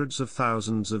hundreds of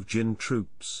thousands of Jin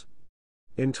troops.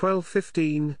 In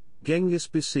 1215, Genghis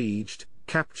besieged,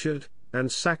 captured,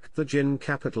 and sacked the Jin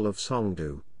capital of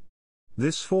Songdu.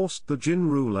 This forced the Jin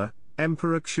ruler,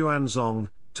 Emperor Xuanzong,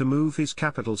 to move his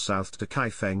capital south to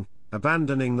Kaifeng,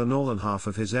 abandoning the northern half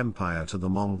of his empire to the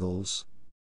Mongols.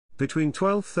 Between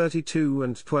 1232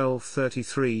 and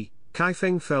 1233,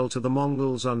 Kaifeng fell to the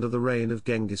Mongols under the reign of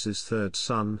Genghis's third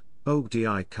son,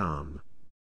 Ögedei Khan.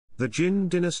 The Jin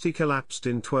dynasty collapsed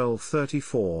in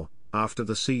 1234, after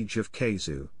the siege of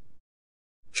Keizu.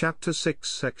 Chapter 6,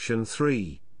 Section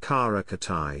 3, Qara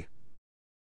Khitai.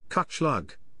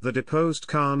 Kuchlug, the deposed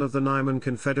Khan of the Naiman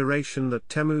Confederation that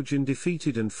Temüjin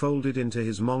defeated and folded into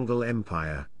his Mongol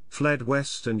Empire, fled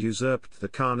west and usurped the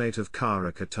Khanate of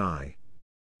Qara Khitai.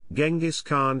 Genghis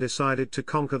Khan decided to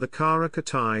conquer the Qara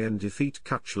Khitai and defeat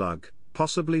Kuchlug,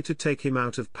 possibly to take him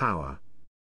out of power.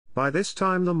 By this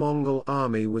time the Mongol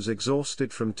army was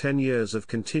exhausted from 10 years of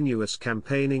continuous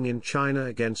campaigning in China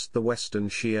against the Western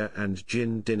Xia and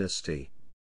Jin dynasty.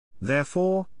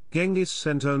 Therefore, Genghis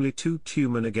sent only 2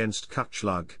 tumen against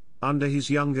Kuchlug, under his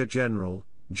younger general,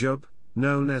 Jub,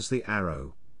 known as the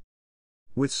Arrow.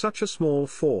 With such a small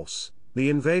force, the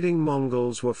invading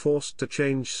Mongols were forced to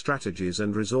change strategies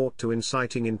and resort to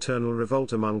inciting internal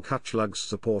revolt among Kuchlug's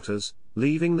supporters,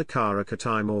 leaving the Qara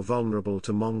Khitai more vulnerable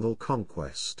to Mongol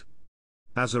conquest.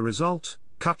 As a result,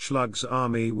 Kuchlug's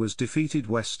army was defeated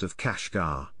west of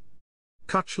Kashgar.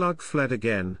 Kuchlug fled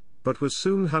again, but was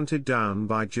soon hunted down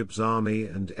by Jub's army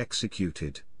and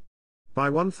executed. By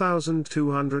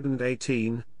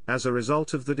 1218, as a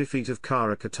result of the defeat of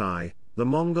Qara Khitai, the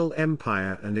Mongol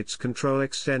Empire and its control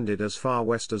extended as far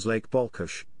west as Lake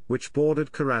Balkhash, which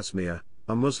bordered Khwarezmia,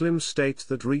 a Muslim state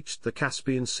that reached the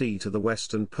Caspian Sea to the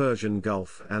west and Persian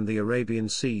Gulf and the Arabian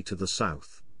Sea to the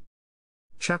south.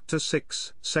 Chapter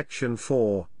 6, Section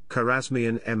 4,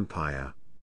 Khwarezmian Empire.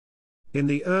 In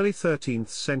the early 13th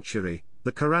century,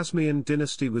 the Khwarezmian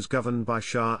dynasty was governed by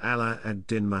Shah Ala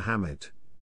ad-Din Muhammad.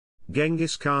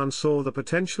 Genghis Khan saw the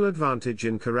potential advantage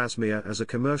in Khwarezmia as a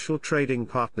commercial trading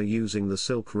partner using the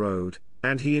Silk Road,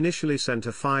 and he initially sent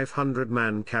a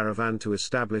 500-man caravan to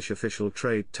establish official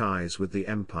trade ties with the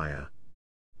empire.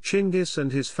 Chinggis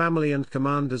and his family and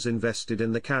commanders invested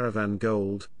in the caravan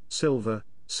gold, silver,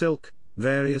 silk,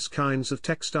 various kinds of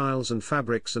textiles and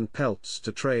fabrics and pelts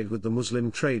to trade with the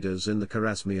Muslim traders in the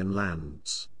Khwarezmian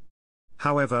lands.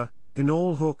 However,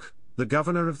 Inalhuk, the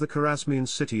governor of the Khwarezmian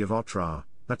city of Otrar,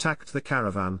 attacked the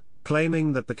caravan,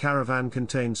 claiming that the caravan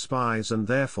contained spies and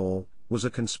therefore, was a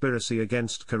conspiracy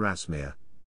against Khwarezmia.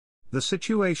 The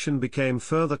situation became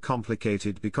further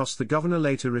complicated because the governor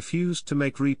later refused to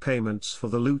make repayments for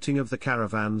the looting of the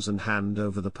caravans and hand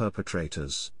over the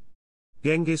perpetrators.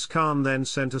 Genghis Khan then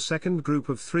sent a second group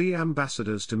of 3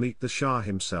 ambassadors to meet the Shah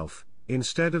himself,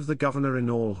 instead of the governor in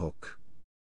Olhuk.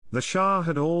 The Shah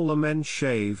had all the men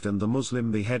shaved and the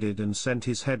Muslim beheaded and sent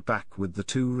his head back with the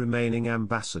 2 remaining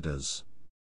ambassadors.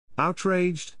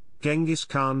 Outraged, Genghis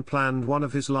Khan planned one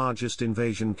of his largest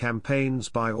invasion campaigns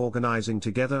by organizing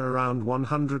together around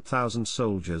 100,000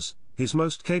 soldiers, his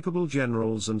most capable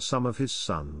generals and some of his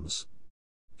sons.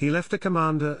 He left a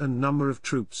commander and number of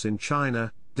troops in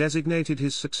China, designated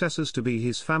his successors to be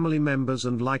his family members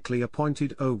and likely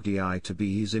appointed Ögedei to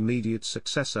be his immediate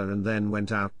successor, and then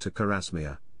went out to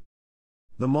Khwarezmia.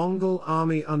 The Mongol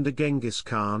army under Genghis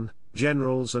Khan,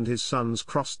 generals and his sons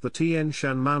crossed the Tian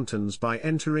Shan mountains by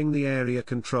entering the area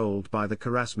controlled by the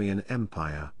Khwarezmian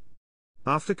Empire.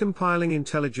 After compiling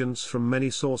intelligence from many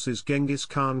sources, Genghis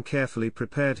Khan carefully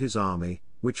prepared his army,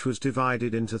 which was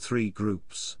divided into 3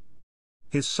 groups.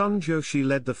 His son Joshi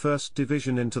led the 1st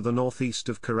division into the northeast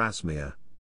of Khwarezmia.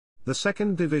 The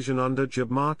 2nd division under Jub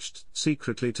marched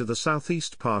secretly to the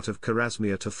southeast part of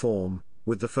Khwarezmia to form,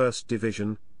 with the 1st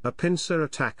division, a pincer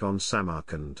attack on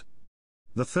Samarkand.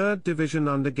 The 3rd division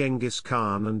under Genghis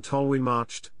Khan and Tolui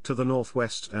marched to the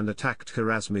northwest and attacked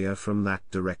Khwarezmia from that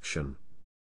direction.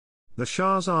 The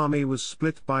Shah's army was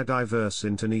split by diverse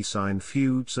internecine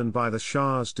feuds and by the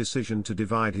Shah's decision to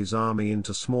divide his army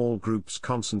into small groups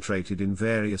concentrated in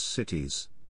various cities.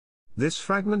 This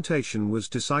fragmentation was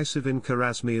decisive in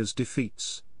Khwarezmia's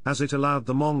defeats, as it allowed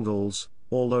the Mongols,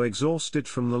 although exhausted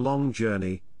from the long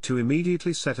journey, to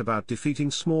immediately set about defeating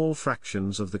small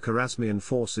fractions of the Khwarezmian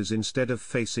forces instead of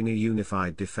facing a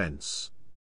unified defense.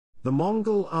 The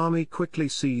Mongol army quickly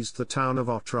seized the town of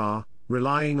Otrar,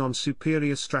 relying on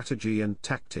superior strategy and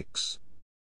tactics.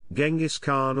 Genghis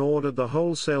Khan ordered the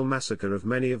wholesale massacre of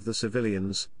many of the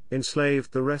civilians,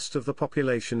 enslaved the rest of the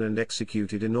population and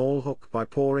executed in Olhuk by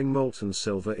pouring molten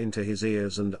silver into his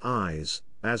ears and eyes,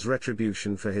 as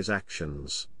retribution for his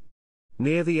actions.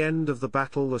 Near the end of the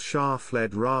battle the Shah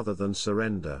fled rather than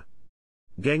surrender.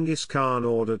 Genghis Khan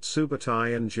ordered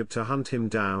Subutai and Jub to hunt him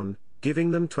down,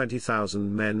 giving them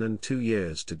 20,000 men and 2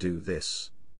 years to do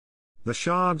this. The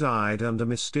Shah died under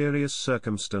mysterious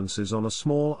circumstances on a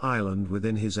small island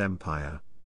within his empire.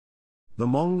 The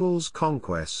Mongols'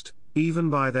 conquest,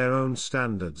 even by their own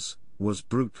standards, was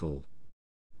brutal.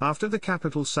 After the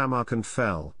capital Samarkand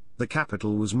fell, the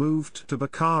capital was moved to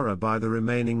Bukhara by the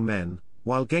remaining men,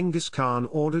 while Genghis Khan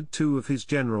ordered 2 of his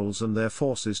generals and their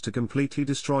forces to completely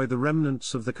destroy the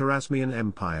remnants of the Khwarezmian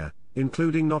Empire,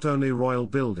 including not only royal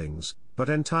buildings, but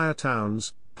entire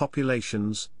towns,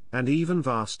 populations, and even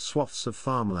vast swaths of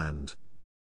farmland.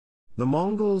 The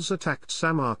Mongols attacked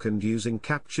Samarkand using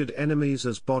captured enemies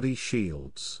as body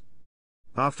shields.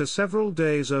 After several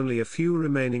days only a few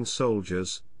remaining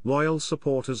soldiers, loyal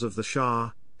supporters of the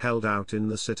Shah, held out in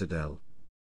the citadel.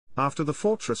 After the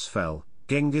fortress fell,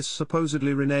 Genghis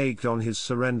supposedly reneged on his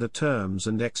surrender terms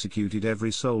and executed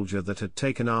every soldier that had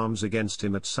taken arms against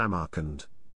him at Samarkand.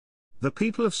 The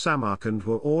people of Samarkand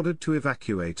were ordered to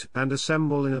evacuate and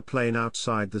assemble in a plain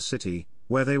outside the city,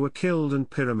 where they were killed and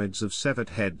pyramids of severed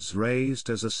heads raised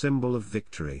as a symbol of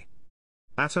victory.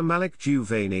 Atamalik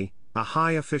Juvayni, a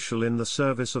high official in the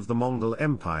service of the Mongol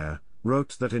Empire,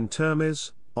 wrote that in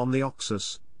Termiz, on the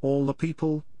Oxus, all the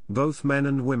people, both men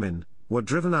and women, were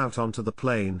driven out onto the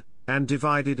plain, and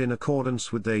divided in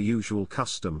accordance with their usual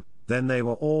custom, then they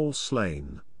were all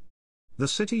slain. The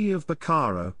city of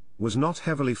Bukhara was not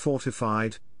heavily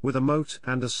fortified, with a moat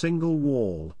and a single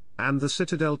wall, and the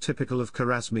citadel typical of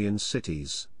Khwarezmian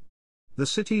cities. The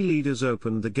city leaders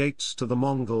opened the gates to the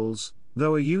Mongols,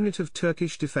 though a unit of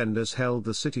Turkish defenders held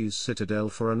the city's citadel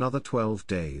for another 12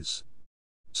 days.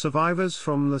 Survivors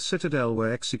from the citadel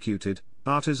were executed,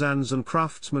 artisans and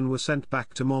craftsmen were sent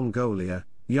back to Mongolia,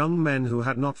 young men who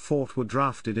had not fought were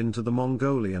drafted into the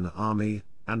Mongolian army,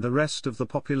 and the rest of the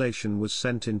population was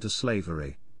sent into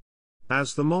slavery.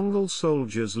 As the Mongol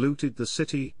soldiers looted the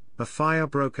city, a fire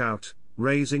broke out,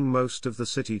 razing most of the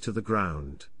city to the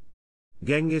ground.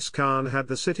 Genghis Khan had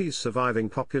the city's surviving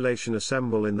population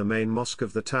assemble in the main mosque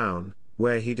of the town,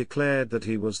 where he declared that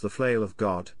he was the flail of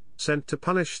God, sent to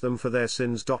punish them for their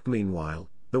sins. Meanwhile,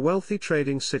 the wealthy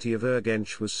trading city of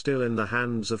Urgench was still in the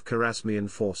hands of Khwarezmian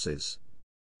forces.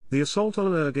 The assault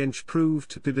on Urgench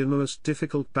proved to be the most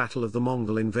difficult battle of the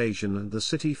Mongol invasion, and the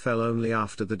city fell only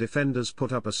after the defenders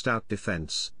put up a stout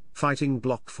defense, fighting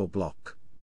block for block.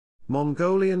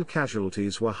 Mongolian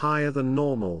casualties were higher than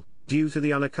normal, due to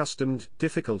the unaccustomed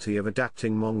difficulty of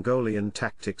adapting Mongolian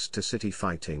tactics to city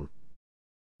fighting.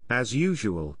 As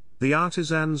usual, the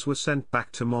artisans were sent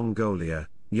back to Mongolia,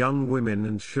 young women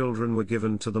and children were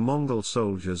given to the Mongol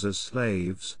soldiers as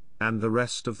slaves, and the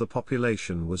rest of the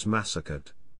population was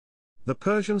massacred. The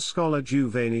Persian scholar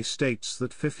Juvayni states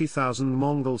that 50,000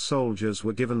 Mongol soldiers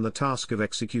were given the task of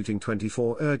executing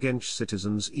 24 Urgench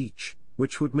citizens each,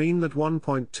 which would mean that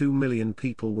 1.2 million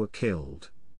people were killed.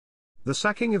 The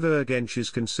sacking of Urgench is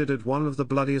considered one of the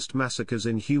bloodiest massacres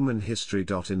in human history.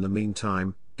 In the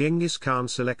meantime, Genghis Khan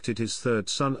selected his third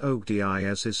son Ögedei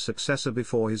as his successor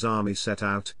before his army set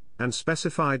out, and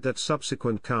specified that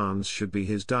subsequent Khans should be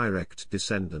his direct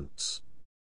descendants.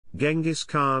 Genghis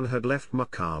Khan had left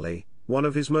Mukhali, one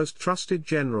of his most trusted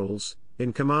generals,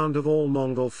 in command of all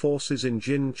Mongol forces in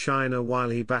Jin China while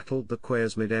he battled the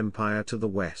Khwarezmian Empire to the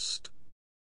west.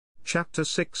 Chapter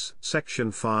 6,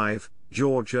 Section 5,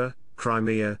 Georgia,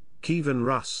 Crimea, Kievan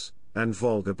Rus, and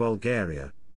Volga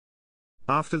Bulgaria.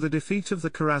 After the defeat of the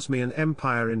Khwarezmian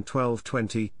Empire in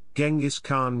 1220, Genghis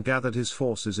Khan gathered his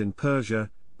forces in Persia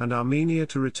and Armenia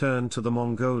to return to the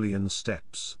Mongolian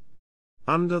steppes.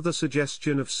 Under the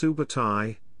suggestion of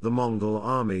Subutai, the Mongol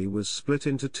army was split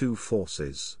into two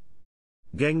forces.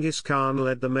 Genghis Khan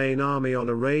led the main army on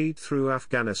a raid through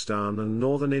Afghanistan and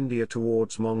northern India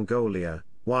towards Mongolia,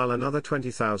 while another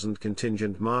 20,000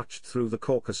 contingent marched through the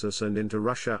Caucasus and into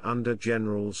Russia under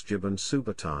generals Jib and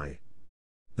Subutai.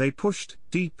 They pushed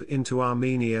deep into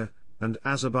Armenia and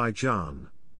Azerbaijan.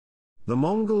 The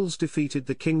Mongols defeated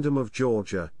the Kingdom of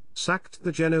Georgia, sacked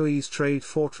the Genoese trade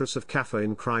fortress of Kaffa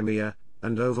in Crimea,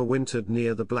 and overwintered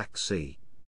near the Black Sea.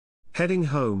 Heading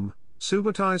home,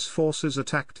 Subutai's forces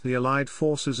attacked the allied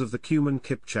forces of the Cuman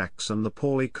Kipchaks and the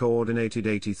poorly coordinated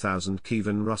 80,000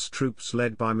 Kievan Rus troops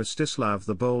led by Mstislav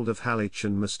the Bold of Halych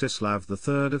and Mstislav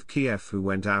III of Kiev, who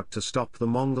went out to stop the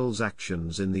Mongols'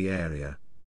 actions in the area.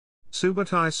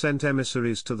 Subutai sent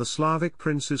emissaries to the Slavic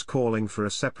princes calling for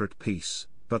a separate peace,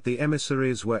 but the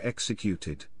emissaries were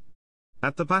executed.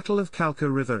 At the Battle of Kalka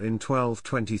River in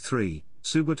 1223,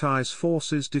 Subutai's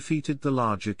forces defeated the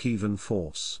larger Kievan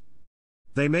force.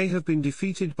 They may have been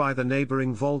defeated by the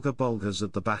neighboring Volga Bulgars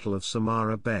at the Battle of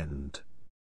Samara Bend.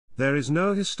 There is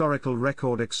no historical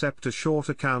record except a short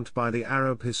account by the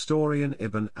Arab historian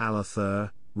Ibn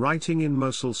al-Athir, writing in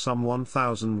Mosul some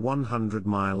 1,100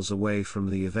 miles away from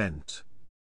the event.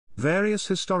 Various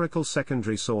historical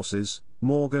secondary sources,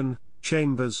 Morgan,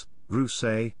 Chambers,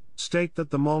 Grousset, state that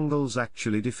the Mongols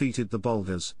actually defeated the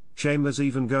Bulgars, Chambers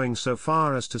even going so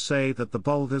far as to say that the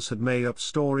Bulgars had made up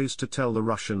stories to tell the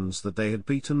Russians that they had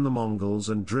beaten the Mongols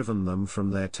and driven them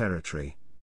from their territory.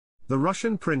 The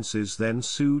Russian princes then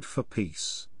sued for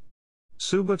peace.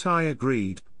 Subutai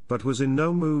agreed, but was in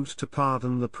no mood to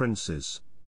pardon the princes.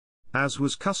 As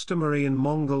was customary in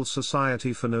Mongol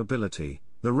society for nobility,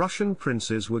 the Russian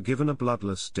princes were given a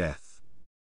bloodless death.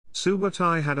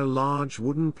 Subutai had a large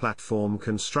wooden platform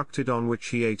constructed on which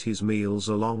he ate his meals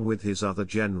along with his other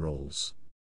generals.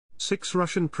 6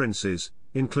 Russian princes,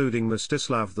 including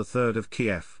Mstislav III of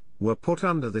Kiev, were put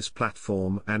under this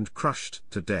platform and crushed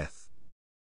to death.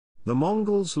 The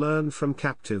Mongols learned from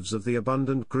captives of the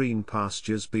abundant green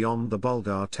pastures beyond the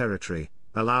Bulgar territory,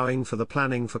 allowing for the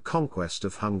planning for conquest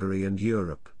of Hungary and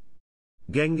Europe.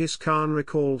 Genghis Khan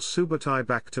recalled Subutai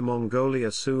back to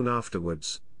Mongolia soon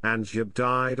afterwards, and Jib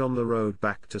died on the road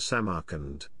back to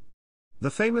Samarkand. The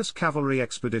famous cavalry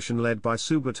expedition led by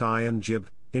Subutai and Jib,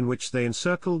 in which they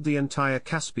encircled the entire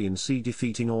Caspian Sea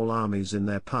defeating all armies in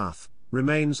their path,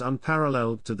 remains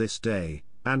unparalleled to this day,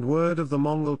 and word of the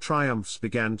Mongol triumphs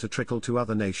began to trickle to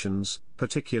other nations,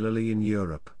 particularly in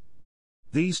Europe.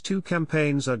 These two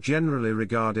campaigns are generally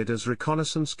regarded as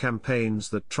reconnaissance campaigns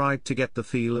that tried to get the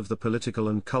feel of the political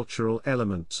and cultural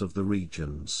elements of the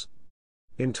regions.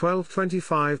 In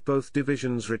 1225 both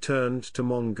divisions returned to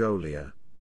Mongolia.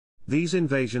 These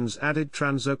invasions added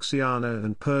Transoxiana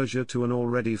and Persia to an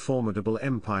already formidable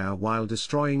empire while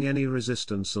destroying any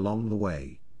resistance along the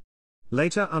way.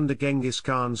 Later under Genghis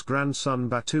Khan's grandson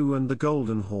Batu and the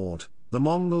Golden Horde, the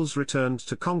Mongols returned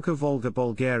to conquer Volga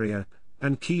Bulgaria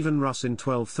and Kievan Rus in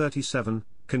 1237,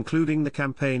 concluding the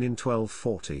campaign in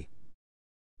 1240.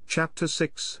 Chapter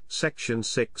 6, Section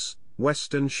 6,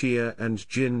 Western Xia and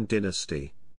Jin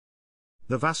dynasty.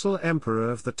 The vassal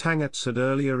emperor of the Khanates had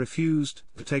earlier refused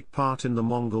to take part in the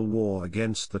Mongol war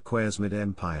against the Khwarezmian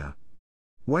Empire.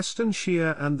 Western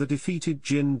Xia and the defeated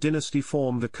Jin dynasty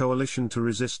formed a coalition to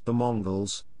resist the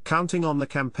Mongols, counting on the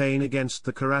campaign against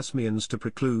the Khwarezmians to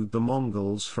preclude the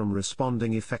Mongols from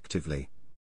responding effectively.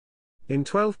 In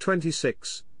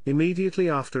 1226, immediately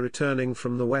after returning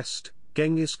from the west,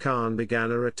 Genghis Khan began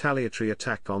a retaliatory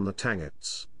attack on the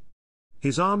Khanates.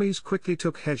 His armies quickly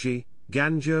took Heji,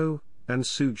 Ganzhou, and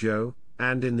Suzhou,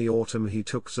 and in the autumn he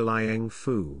took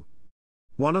Zhiliangfu.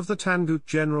 One of the Tangut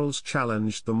generals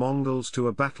challenged the Mongols to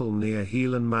a battle near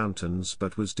Helan Mountains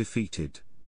but was defeated.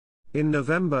 In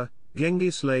November,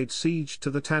 Genghis laid siege to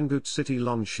the Tangut city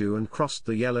Lonshu and crossed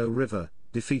the Yellow River,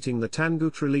 defeating the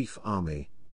Tangut relief army.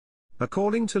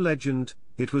 According to legend,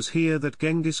 it was here that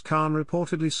Genghis Khan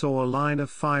reportedly saw a line of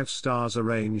 5 stars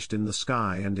arranged in the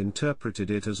sky and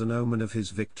interpreted it as an omen of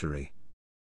his victory.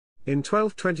 In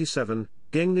 1227,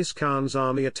 Genghis Khan's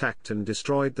army attacked and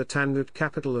destroyed the Tangut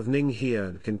capital of Ningxia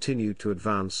and continued to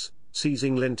advance,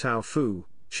 seizing Lintao Fu,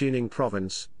 Xining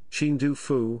province, Xindu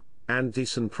Fu, and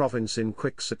Decen province in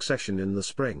quick succession in the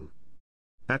spring.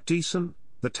 At Decen,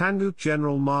 the Tangut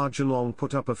general Ma Zhenlong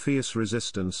put up a fierce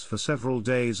resistance for several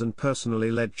days and personally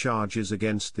led charges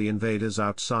against the invaders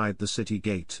outside the city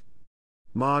gate.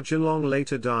 Ma Zhenlong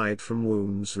later died from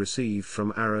wounds received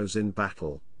from arrows in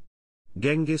battle.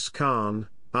 Genghis Khan,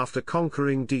 after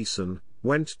conquering Decen,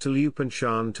 went to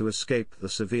Liupanshan to escape the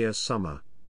severe summer.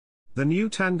 The new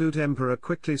Tangut emperor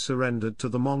quickly surrendered to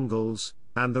the Mongols,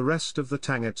 and the rest of the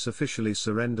Tanguts officially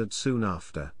surrendered soon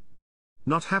after.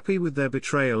 Not happy with their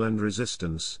betrayal and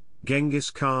resistance,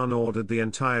 Genghis Khan ordered the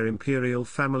entire imperial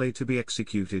family to be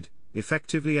executed,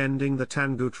 effectively ending the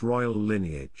Tangut royal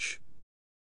lineage.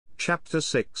 Chapter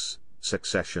 6: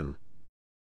 Succession.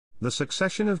 The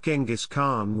succession of Genghis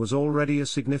Khan was already a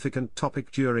significant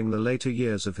topic during the later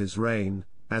years of his reign,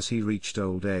 as he reached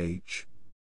old age.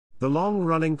 The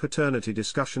long-running paternity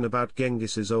discussion about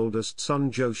Genghis's oldest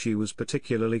son Joshi was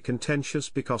particularly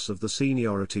contentious because of the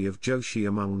seniority of Joshi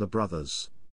among the brothers.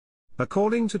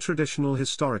 According to traditional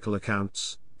historical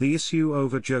accounts, the issue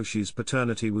over Joshi's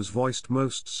paternity was voiced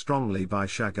most strongly by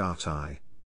Chagatai.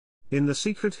 In the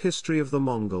secret history of the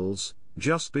Mongols,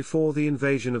 just before the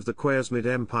invasion of the Khwarezmian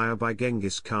Empire by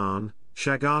Genghis Khan,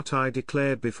 Chagatai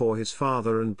declared before his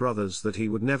father and brothers that he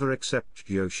would never accept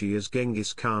Joshi as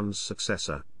Genghis Khan's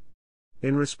successor.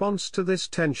 In response to this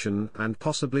tension and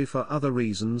possibly for other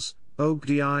reasons,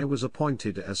 Ögedei was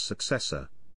appointed as successor.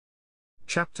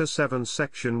 Chapter 7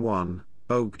 Section 1,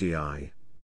 Ögedei.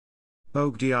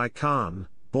 Ögedei Khan,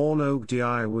 born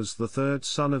Ögedei, was the third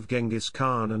son of Genghis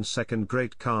Khan and second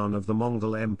great Khan of the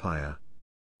Mongol Empire.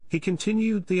 He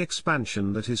continued the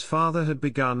expansion that his father had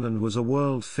begun and was a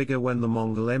world figure when the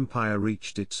Mongol Empire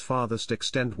reached its farthest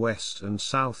extent west and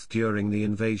south during the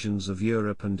invasions of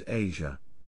Europe and Asia.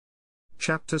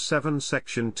 Chapter 7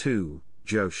 Section 2,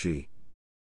 Joshi.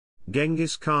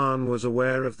 Genghis Khan was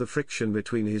aware of the friction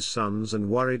between his sons and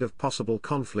worried of possible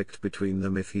conflict between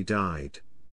them if he died.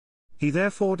 He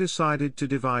therefore decided to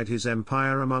divide his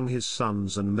empire among his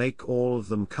sons and make all of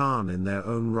them Khan in their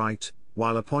own right,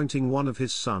 while appointing one of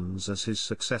his sons as his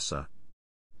successor.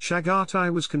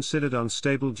 Chagatai was considered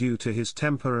unstable due to his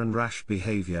temper and rash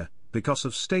behavior, because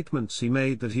of statements he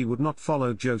made that he would not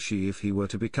follow Joshi if he were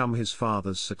to become his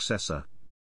father's successor.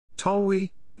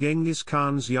 Tolui, Genghis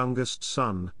Khan's youngest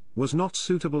son, was not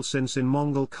suitable since in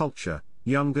Mongol culture,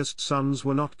 youngest sons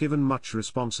were not given much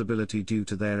responsibility due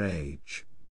to their age.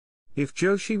 If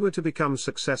Joshi were to become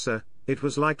successor, it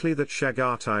was likely that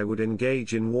Chagatai would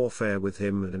engage in warfare with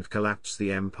him and collapse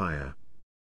the empire.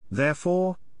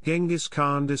 Therefore, Genghis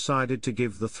Khan decided to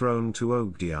give the throne to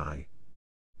Ögedei.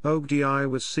 Ögedei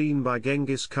was seen by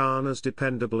Genghis Khan as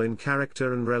dependable in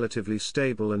character and relatively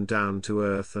stable and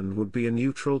down-to-earth, and would be a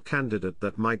neutral candidate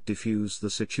that might defuse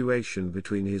the situation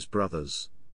between his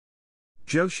brothers.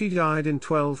 Joshi died in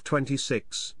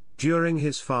 1226, during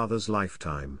his father's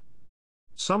lifetime.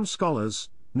 Some scholars,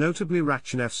 notably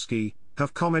Rachnevsky,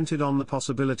 have commented on the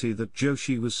possibility that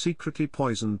Joshi was secretly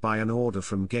poisoned by an order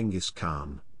from Genghis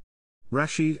Khan.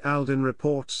 Rashid al-Din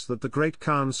reports that the Great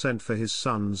Khan sent for his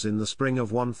sons in the spring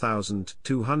of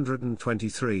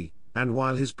 1223, and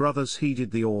while his brothers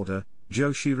heeded the order,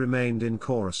 Joshi remained in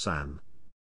Khorasan.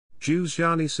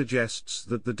 Juzjani suggests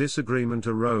that the disagreement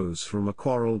arose from a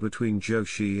quarrel between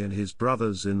Joshi and his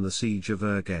brothers in the siege of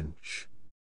Urgench.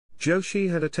 Joshi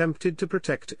had attempted to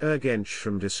protect Urgench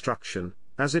from destruction,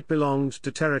 as it belonged to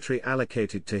territory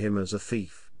allocated to him as a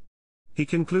fief. He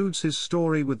concludes his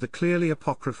story with the clearly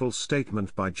apocryphal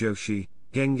statement by Joshi,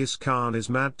 "Genghis Khan is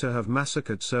mad to have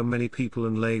massacred so many people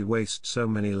and laid waste so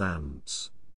many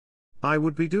lands. I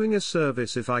would be doing a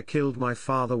service if I killed my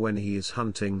father when he is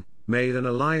hunting, made an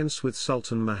alliance with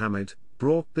Sultan Muhammad,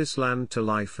 brought this land to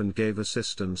life and gave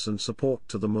assistance and support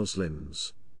to the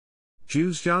Muslims."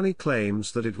 Juzjani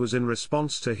claims that it was in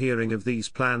response to hearing of these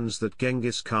plans that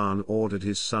Genghis Khan ordered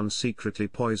his son secretly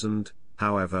poisoned.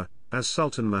 However, as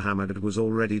Sultan Muhammad was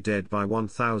already dead by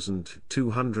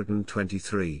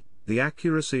 1223, the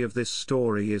accuracy of this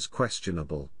story is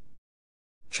questionable.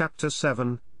 Chapter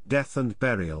 7, Death and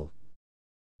Burial.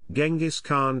 Genghis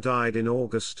Khan died in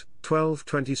August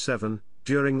 1227,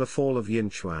 during the fall of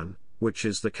Yinchuan, which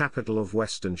is the capital of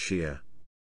Western Xia.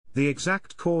 The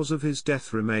exact cause of his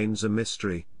death remains a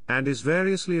mystery, and is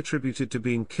variously attributed to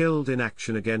being killed in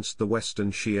action against the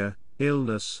Western Xia,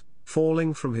 illness,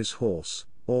 falling from his horse,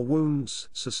 or wounds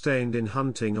sustained in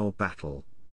hunting or battle.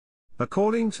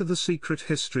 According to the secret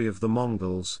history of the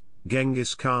Mongols,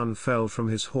 Genghis Khan fell from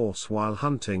his horse while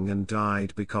hunting and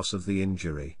died because of the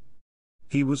injury.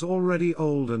 He was already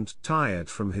old and tired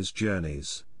from his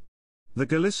journeys. The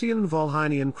Galician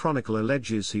Volhynian chronicle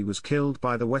alleges he was killed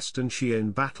by the Western Xia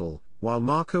in battle, while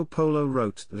Marco Polo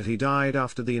wrote that he died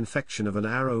after the infection of an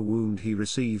arrow wound he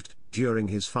received during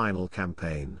his final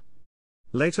campaign.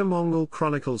 Later Mongol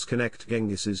chronicles connect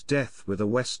Genghis's death with a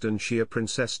Western Xia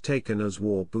princess taken as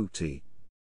war booty.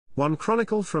 One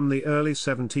chronicle from the early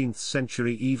 17th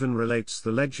century even relates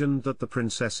the legend that the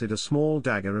princess hid a small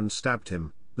dagger and stabbed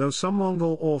him, though some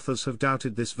Mongol authors have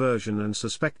doubted this version and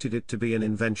suspected it to be an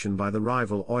invention by the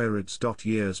rival Oirids.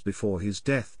 Years before his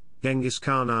death, Genghis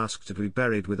Khan asked to be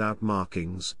buried without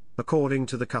markings, according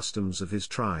to the customs of his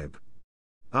tribe.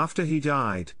 After he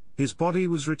died, his body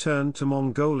was returned to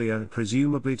Mongolia,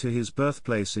 presumably to his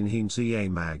birthplace in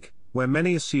Hemsiamag, where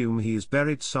many assume he is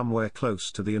buried somewhere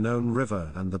close to the Annone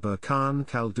River and the Burkhan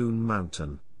Khaldun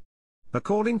mountain.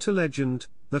 According to legend,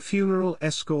 the funeral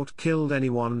escort killed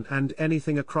anyone and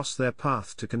anything across their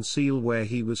path to conceal where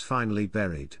he was finally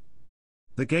buried.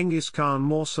 The Genghis Khan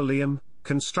mausoleum,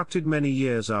 constructed many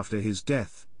years after his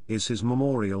death, is his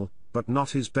memorial, but not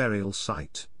his burial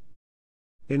site.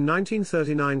 In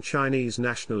 1939 Chinese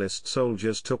nationalist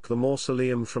soldiers took the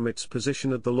mausoleum from its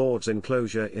position at the Lord's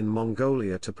enclosure in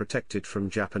Mongolia to protect it from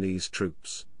Japanese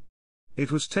troops. It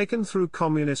was taken through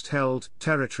communist-held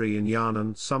territory in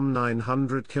Yan'an, some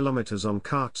 900 kilometers on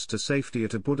carts to safety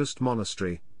at a Buddhist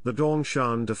monastery, the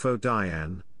Dongshan de Fo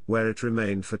Dian, where it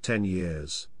remained for 10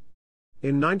 years.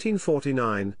 In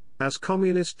 1949, as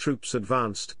communist troops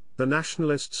advanced, the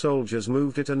nationalist soldiers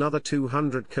moved it another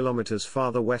 200 kilometers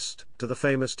farther west to the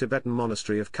famous Tibetan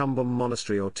monastery of Kumbum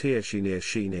Monastery or Tiashi near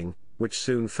Xining, which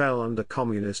soon fell under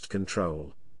communist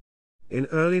control. In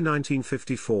early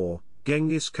 1954,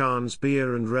 Genghis Khan's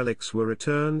bier and relics were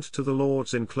returned to the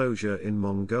Lord's enclosure in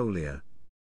Mongolia.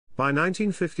 By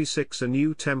 1956 a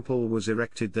new temple was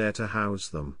erected there to house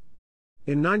them.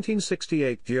 In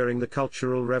 1968, during the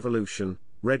Cultural Revolution,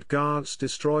 Red Guards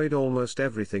destroyed almost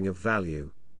everything of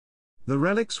value. The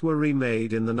relics were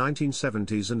remade in the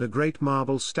 1970s and a great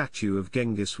marble statue of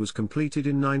Genghis was completed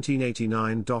in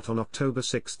 1989. On October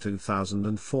 6,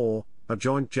 2004, a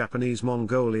joint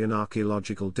Japanese-Mongolian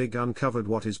archaeological dig uncovered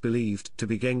what is believed to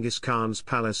be Genghis Khan's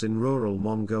palace in rural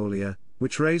Mongolia,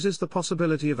 which raises the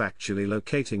possibility of actually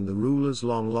locating the ruler's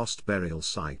long-lost burial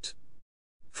site.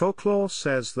 Folklore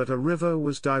says that a river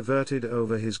was diverted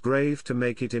over his grave to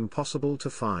make it impossible to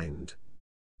find.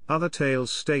 Other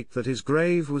tales state that his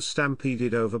grave was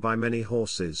stampeded over by many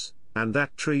horses, and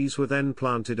that trees were then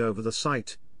planted over the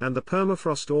site, and the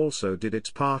permafrost also did its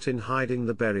part in hiding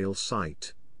the burial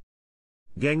site.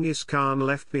 Genghis Khan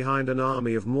left behind an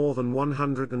army of more than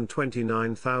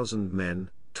 129,000 men,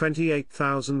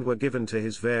 28,000 were given to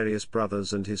his various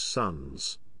brothers and his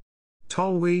sons.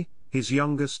 Tolui, his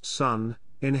youngest son,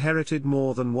 inherited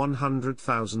more than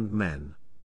 100,000 men.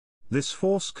 This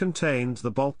force contained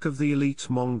the bulk of the elite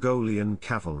Mongolian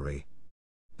cavalry.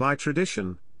 By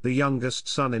tradition, the youngest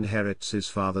son inherits his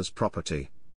father's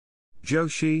property.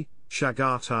 Joshi,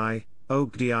 Chagatai,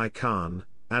 Ögedei Khan,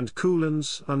 and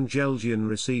Kulan's Unjeljian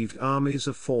received armies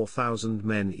of 4,000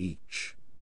 men each.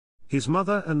 His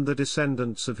mother and the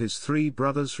descendants of his 3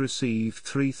 brothers received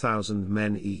 3,000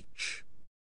 men each.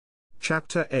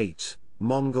 Chapter 8,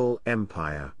 Mongol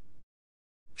Empire.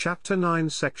 Chapter 9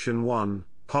 Section 1,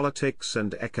 Politics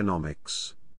and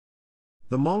Economics.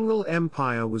 The Mongol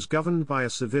Empire was governed by a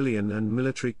civilian and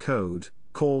military code,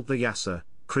 called the Yasa,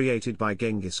 created by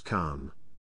Genghis Khan.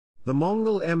 The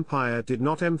Mongol Empire did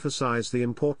not emphasize the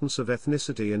importance of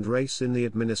ethnicity and race in the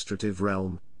administrative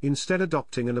realm, instead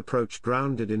adopting an approach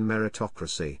grounded in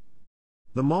meritocracy.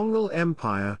 The Mongol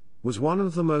Empire was one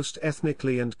of the most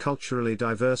ethnically and culturally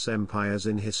diverse empires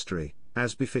in history,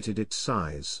 as befitted its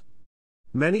size.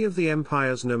 Many of the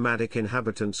empire's nomadic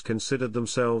inhabitants considered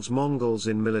themselves Mongols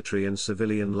in military and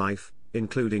civilian life,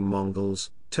 including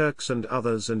Mongols, Turks and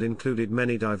others, and included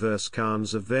many diverse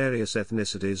Khans of various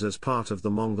ethnicities as part of the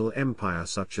Mongol Empire,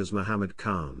 such as Muhammad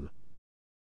Khan.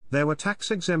 There were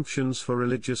tax exemptions for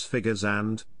religious figures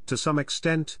and, to some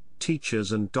extent,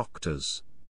 teachers and doctors.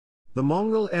 The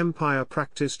Mongol Empire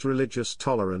practiced religious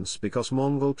tolerance because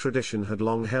Mongol tradition had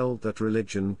long held that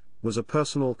religion was a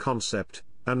personal concept,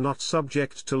 and not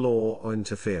subject to law or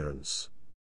interference.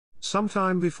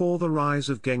 Sometime before the rise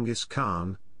of Genghis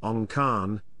Khan, Ong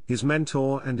Khan, his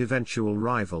mentor and eventual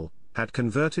rival, had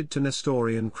converted to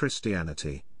Nestorian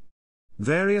Christianity.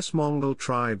 Various Mongol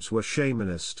tribes were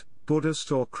shamanist,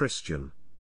 Buddhist or Christian.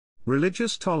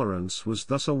 Religious tolerance was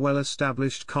thus a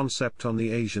well-established concept on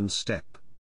the Asian steppe.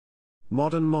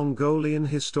 Modern Mongolian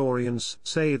historians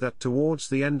say that towards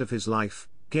the end of his life,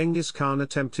 Genghis Khan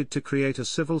attempted to create a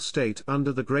civil state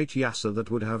under the Great Yasa that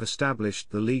would have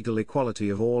established the legal equality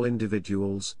of all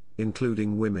individuals,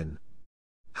 including women.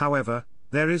 However,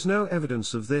 there is no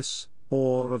evidence of this,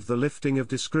 or of the lifting of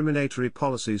discriminatory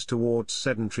policies towards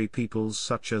sedentary peoples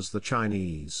such as the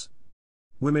Chinese.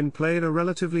 Women played a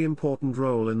relatively important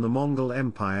role in the Mongol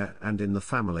Empire and in the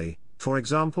family. For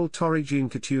example, Temüjin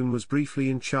Khatun was briefly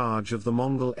in charge of the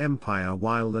Mongol Empire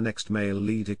while the next male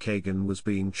leader Kievan was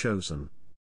being chosen.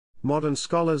 Modern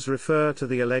scholars refer to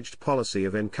the alleged policy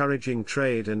of encouraging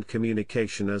trade and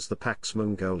communication as the Pax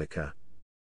Mongolica.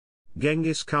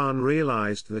 Genghis Khan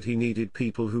realized that he needed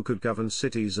people who could govern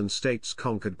cities and states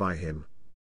conquered by him.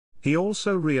 He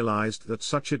also realized that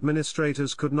such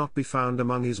administrators could not be found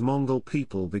among his Mongol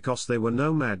people because they were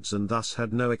nomads and thus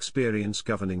had no experience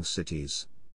governing cities.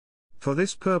 For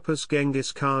this purpose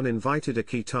Genghis Khan invited a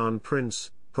Khitan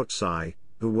prince, Hutsai,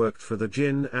 who worked for the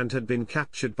Jin and had been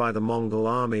captured by the Mongol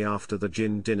army after the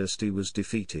Jin dynasty was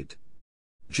defeated.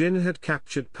 Jin had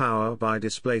captured power by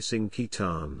displacing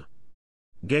Khitan.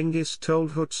 Genghis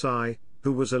told Hutsai,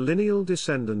 who was a lineal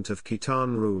descendant of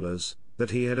Khitan rulers, that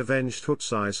he had avenged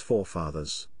Hutsai's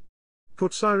forefathers.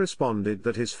 Hutsai responded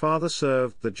that his father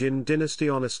served the Jin dynasty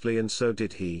honestly and so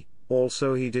did he,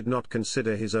 also he did not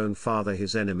consider his own father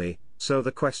his enemy, so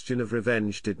the question of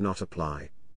revenge did not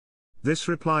apply. This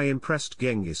reply impressed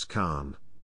Genghis Khan.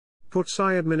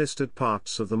 Hutsai administered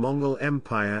parts of the Mongol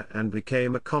Empire and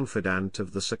became a confidant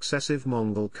of the successive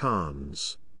Mongol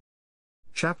Khans.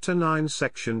 Chapter 9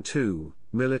 Section 2,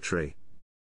 Military.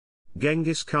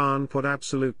 Genghis Khan put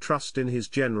absolute trust in his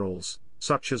generals,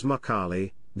 such as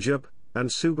Mukhali, Jub, and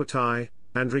Subutai,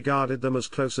 and regarded them as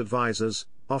close advisors,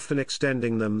 often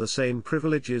extending them the same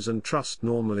privileges and trust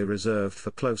normally reserved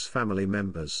for close family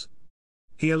members.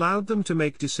 He allowed them to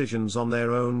make decisions on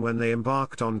their own when they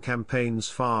embarked on campaigns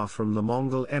far from the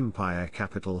Mongol Empire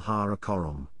capital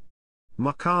Karakorum.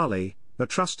 Mukhali, a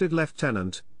trusted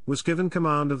lieutenant, was given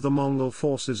command of the Mongol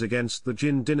forces against the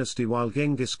Jin dynasty while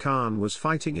Genghis Khan was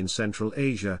fighting in Central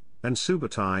Asia, and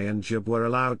Subutai and Jub were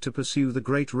allowed to pursue the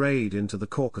Great Raid into the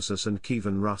Caucasus and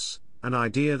Kievan Rus, an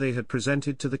idea they had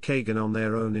presented to the Khagan on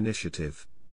their own initiative.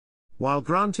 While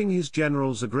granting his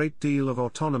generals a great deal of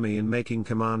autonomy in making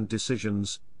command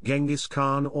decisions, Genghis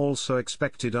Khan also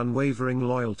expected unwavering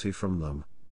loyalty from them.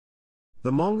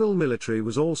 The Mongol military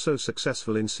was also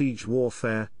successful in siege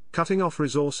warfare, cutting off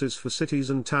resources for cities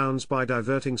and towns by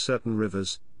diverting certain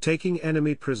rivers, taking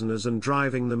enemy prisoners and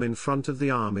driving them in front of the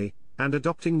army, and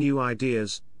adopting new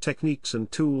ideas, techniques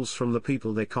and tools from the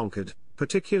people they conquered,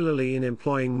 particularly in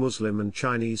employing Muslim and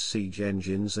Chinese siege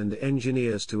engines and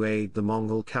engineers to aid the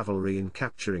Mongol cavalry in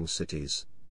capturing cities.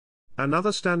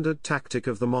 Another standard tactic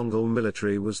of the Mongol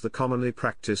military was the commonly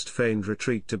practiced feigned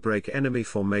retreat to break enemy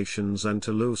formations and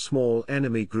to lure small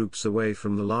enemy groups away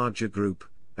from the larger group,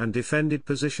 and defended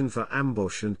position for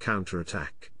ambush and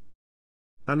counterattack.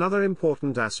 Another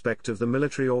important aspect of the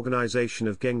military organization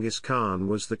of Genghis Khan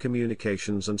was the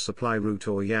communications and supply route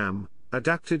or YAM,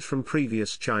 adapted from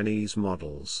previous Chinese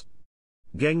models.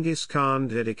 Genghis Khan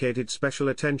dedicated special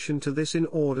attention to this in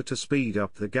order to speed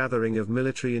up the gathering of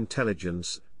military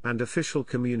intelligence and official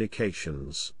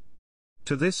communications.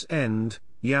 To this end,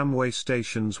 Yamway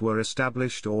stations were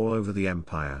established all over the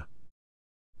empire.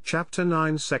 Chapter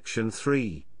 9 Section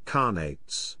 3,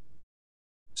 Khanates.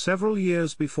 Several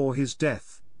years before his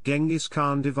death, Genghis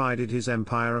Khan divided his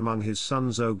empire among his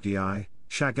sons Ögedei,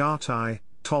 Chagatai,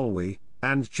 Tolui,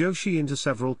 and Joshi into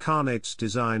several khanates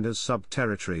designed as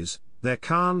sub-territories. Their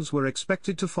khans were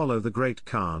expected to follow the Great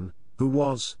Khan, who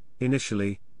was,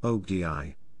 initially,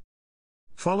 Ögedei.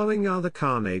 Following are the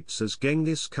khanates as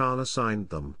Genghis Khan assigned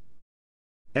them.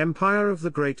 Empire of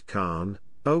the Great Khan,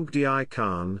 Ögedei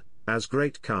Khan, as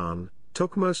Great Khan,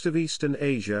 took most of Eastern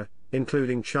Asia,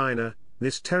 including China,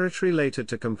 this territory later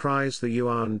to comprise the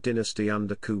Yuan dynasty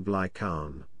under Kublai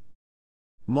Khan.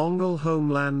 Mongol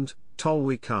homeland,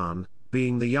 Tolui Khan,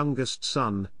 being the youngest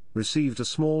son, received a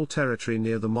small territory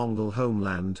near the Mongol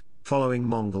homeland, following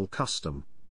Mongol custom.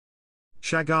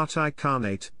 Chagatai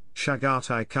Khanate,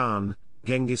 Chagatai Khan,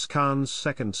 Genghis Khan's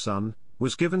second son,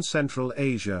 was given Central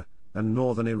Asia, and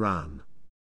northern Iran.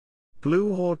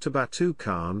 Blue Horde to Batu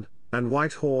Khan, and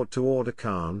White Horde to Orda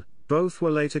Khan, both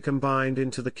were later combined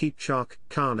into the Kipchak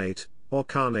Khanate, or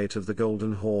Khanate of the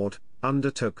Golden Horde, under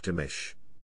Toktamish.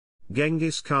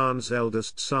 Genghis Khan's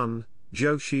eldest son,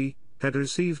 Joshi, had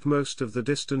received most of the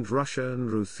distant Russia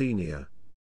and Ruthenia.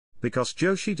 Because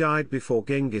Joshi died before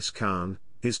Genghis Khan,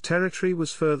 his territory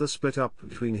was further split up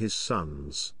between his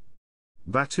sons.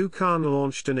 Batu Khan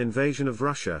launched an invasion of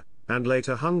Russia, and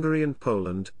later Hungary and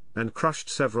Poland, and crushed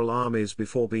several armies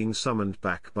before being summoned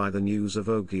back by the news of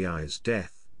Ögedei's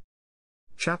death.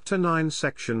 Chapter 9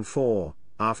 Section 4,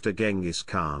 After Genghis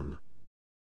Khan.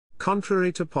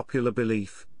 Contrary to popular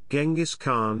belief, Genghis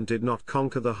Khan did not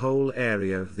conquer the whole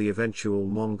area of the eventual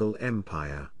Mongol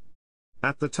Empire.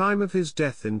 At the time of his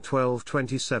death in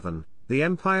 1227, the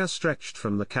empire stretched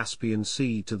from the Caspian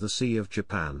Sea to the Sea of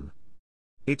Japan.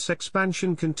 Its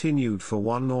expansion continued for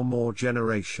one or more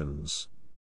generations.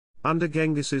 Under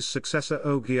Genghis's successor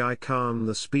Ögedei Khan,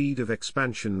 the speed of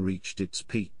expansion reached its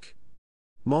peak.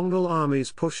 Mongol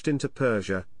armies pushed into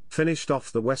Persia, finished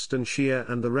off the Western Xia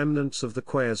and the remnants of the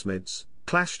Khwarezmids,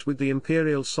 clashed with the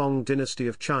imperial Song dynasty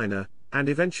of China, and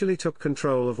eventually took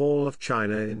control of all of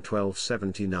China in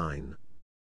 1279.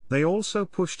 They also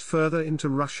pushed further into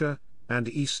Russia and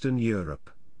Eastern Europe.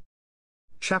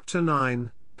 Chapter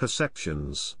 9,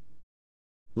 Perceptions.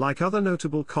 Like other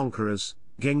notable conquerors,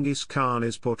 Genghis Khan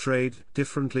is portrayed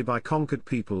differently by conquered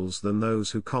peoples than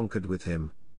those who conquered with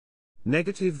him.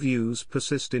 Negative views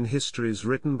persist in histories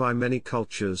written by many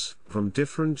cultures from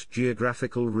different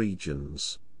geographical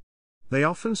regions. They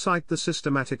often cite the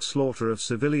systematic slaughter of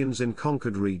civilians in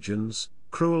conquered regions,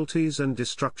 cruelties and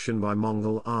destruction by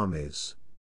Mongol armies.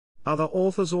 Other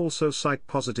authors also cite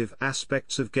positive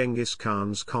aspects of Genghis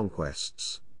Khan's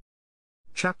conquests.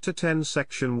 Chapter 10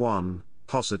 Section 1,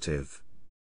 Positive.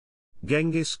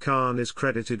 Genghis Khan is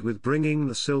credited with bringing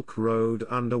the Silk Road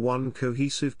under one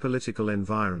cohesive political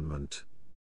environment.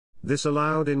 This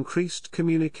allowed increased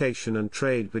communication and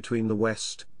trade between the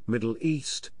West, Middle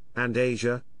East, and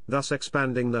Asia, thus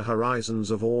expanding the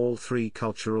horizons of all three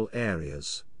cultural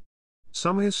areas.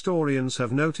 Some historians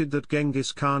have noted that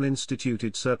Genghis Khan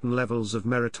instituted certain levels of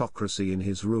meritocracy in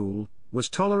his rule, was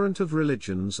tolerant of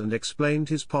religions and explained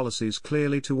his policies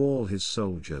clearly to all his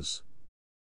soldiers.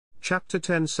 Chapter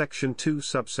 10 Section 2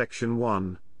 Subsection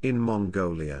 1, In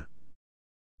Mongolia.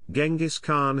 Genghis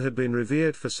Khan had been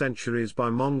revered for centuries by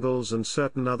Mongols and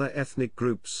certain other ethnic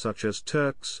groups such as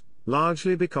Turks,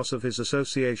 largely because of his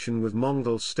association with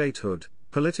Mongol statehood,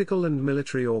 political and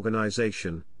military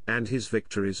organization, and his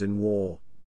victories in war.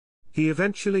 He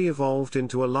eventually evolved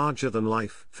into a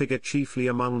larger-than-life figure chiefly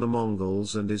among the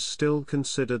Mongols and is still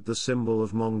considered the symbol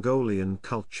of Mongolian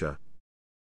culture.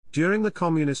 During the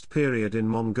communist period in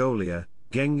Mongolia,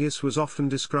 Genghis was often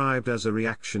described as a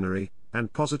reactionary,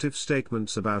 and positive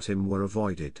statements about him were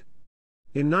avoided.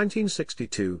 In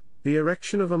 1962, the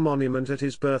erection of a monument at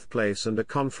his birthplace and a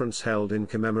conference held in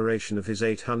commemoration of his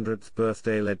 800th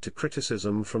birthday led to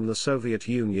criticism from the Soviet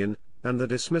Union, and the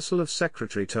dismissal of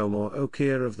Secretary Tomor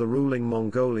Okir of the ruling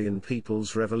Mongolian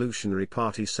People's Revolutionary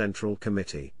Party Central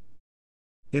Committee.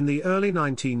 In the early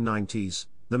 1990s,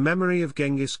 the memory of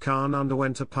Genghis Khan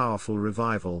underwent a powerful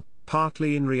revival,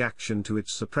 partly in reaction to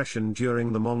its suppression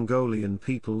during the Mongolian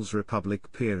People's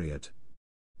Republic period.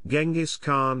 Genghis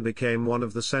Khan became one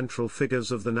of the central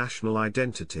figures of the national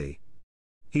identity.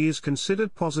 He is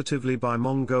considered positively by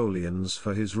Mongolians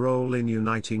for his role in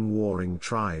uniting warring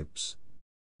tribes.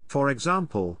 For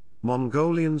example,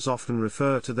 Mongolians often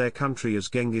refer to their country as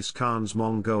Genghis Khan's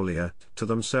Mongolia, to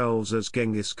themselves as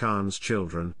Genghis Khan's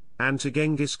children, and to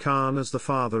Genghis Khan as the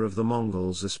father of the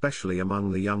Mongols, especially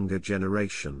among the younger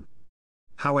generation.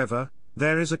 However,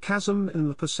 there is a chasm in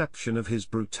the perception of his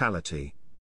brutality.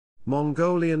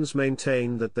 Mongolians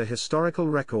maintain that the historical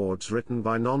records written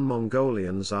by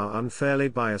non-Mongolians are unfairly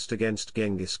biased against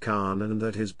Genghis Khan and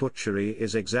that his butchery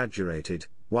is exaggerated,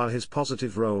 while his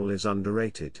positive role is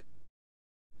underrated.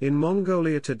 In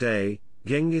Mongolia today,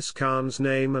 Genghis Khan's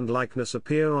name and likeness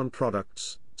appear on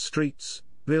products, streets,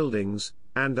 buildings,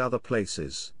 and other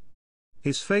places.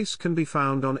 His face can be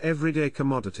found on everyday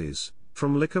commodities,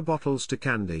 from liquor bottles to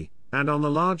candy, and on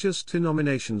the largest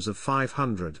denominations of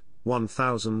 500,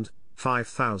 1,000,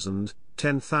 5,000,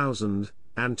 10,000,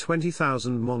 and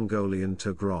 20,000 Mongolian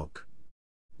Togrog.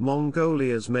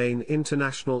 Mongolia's main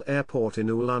international airport in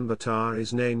Ulaanbaatar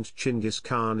is named Chinggis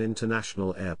Khan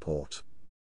International Airport.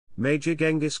 Major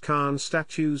Genghis Khan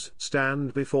statues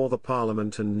stand before the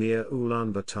parliament and near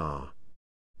Ulaanbaatar.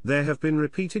 There have been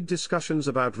repeated discussions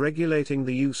about regulating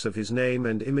the use of his name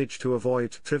and image to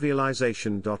avoid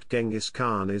trivialization. Genghis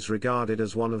Khan is regarded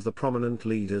as one of the prominent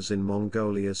leaders in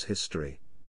Mongolia's history.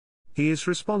 He is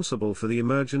responsible for the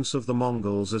emergence of the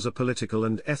Mongols as a political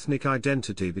and ethnic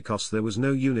identity because there was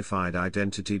no unified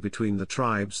identity between the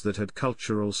tribes that had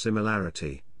cultural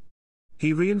similarity.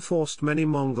 He reinforced many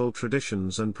Mongol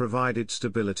traditions and provided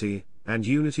stability and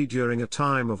unity during a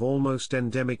time of almost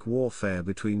endemic warfare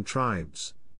between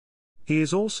tribes. He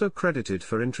is also credited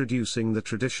for introducing the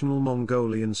traditional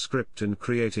Mongolian script and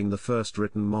creating the first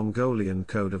written Mongolian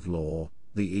code of law,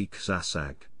 the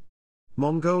Iqzasag.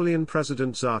 Mongolian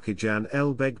President Zarkijan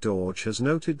el-Begdorj has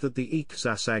noted that the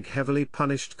Iqzasag heavily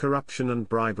punished corruption and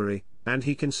bribery, and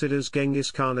he considers Genghis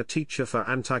Khan a teacher for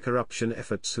anti-corruption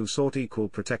efforts who sought equal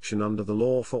protection under the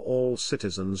law for all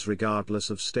citizens regardless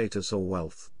of status or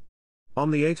wealth. On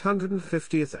the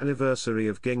 850th anniversary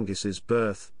of Genghis's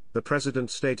birth, the president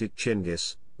stated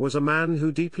Chinggis was a man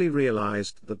who deeply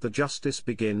realized that the justice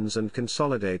begins and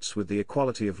consolidates with the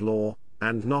equality of law,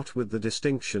 and not with the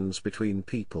distinctions between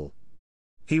people.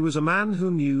 He was a man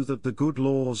who knew that the good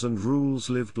laws and rules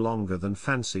lived longer than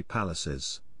fancy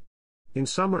palaces. In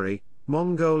summary,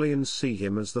 Mongolians see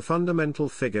him as the fundamental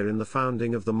figure in the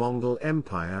founding of the Mongol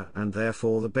Empire and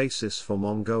therefore the basis for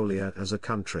Mongolia as a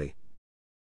country.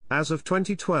 As of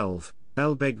 2012,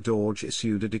 el-Begdorj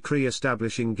issued a decree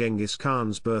establishing Genghis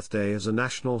Khan's birthday as a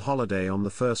national holiday on the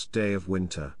first day of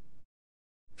winter.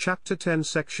 Chapter 10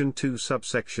 Section 2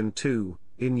 Subsection 2,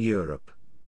 in Europe.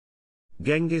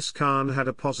 Genghis Khan had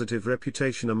a positive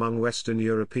reputation among Western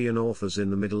European authors in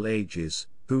the Middle Ages,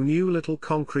 who knew little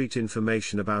concrete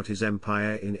information about his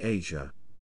empire in Asia.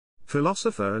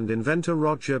 Philosopher and inventor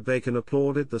Roger Bacon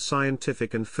applauded the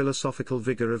scientific and philosophical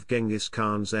vigor of Genghis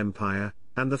Khan's empire,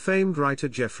 and the famed writer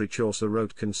Geoffrey Chaucer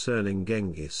wrote concerning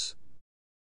Genghis.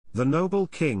 The noble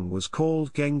king was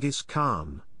called Genghis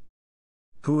Khan,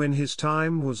 who in his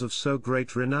time was of so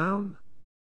great renown,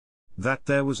 that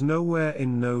there was nowhere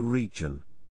in no region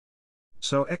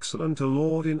so excellent a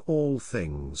lord in all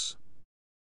things.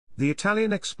 The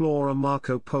Italian explorer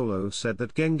Marco Polo said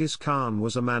that Genghis Khan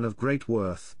was a man of great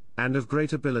worth, and of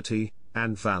great ability,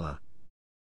 and valor.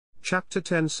 Chapter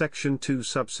 10 Section 2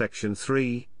 Subsection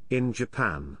 3, in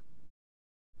Japan.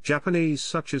 Japanese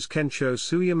such as Kensho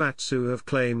Suyamatsu have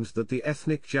claimed that the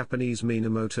ethnic Japanese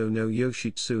Minamoto no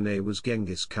Yoshitsune was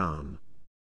Genghis Khan.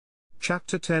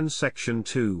 Chapter 10 Section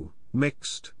 2,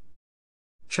 Mixed.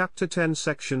 Chapter 10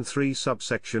 Section 3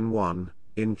 Subsection 1,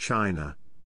 in China.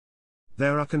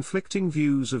 There are conflicting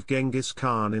views of Genghis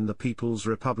Khan in the People's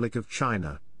Republic of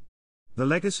China. The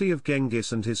legacy of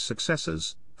Genghis and his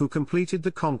successors, who completed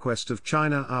the conquest of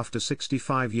China after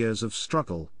 65 years of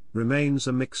struggle, remains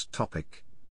a mixed topic.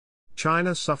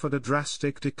 China suffered a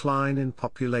drastic decline in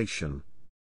population.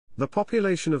 The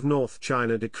population of North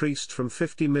China decreased from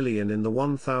 50 million in the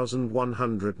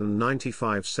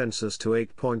 1195 census to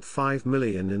 8.5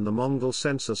 million in the Mongol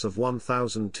census of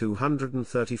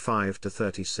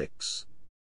 1235-36.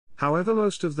 However,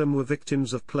 most of them were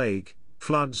victims of plague,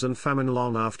 floods and famine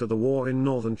long after the war in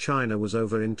northern China was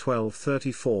over in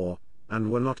 1234,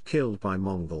 and were not killed by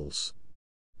Mongols.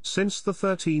 Since the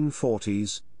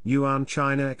 1340s, Yuan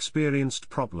China experienced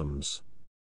problems.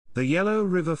 The Yellow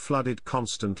River flooded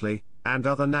constantly, and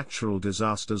other natural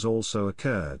disasters also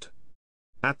occurred.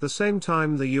 At the same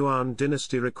time, the Yuan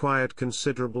dynasty required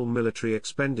considerable military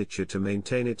expenditure to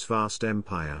maintain its vast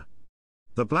empire.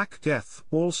 The Black Death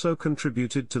also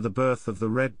contributed to the birth of the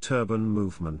Red Turban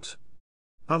movement.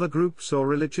 Other groups or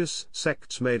religious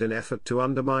sects made an effort to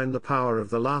undermine the power of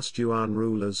the last Yuan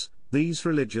rulers. These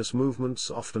religious movements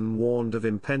often warned of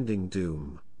impending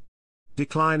doom.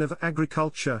 Decline of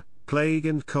agriculture, plague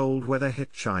and cold weather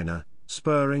hit China,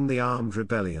 spurring the armed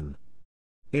rebellion.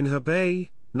 In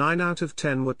Hebei, 9 out of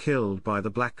 10 were killed by the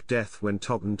Black Death when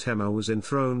Togen Tema was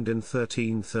enthroned in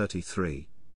 1333.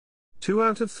 2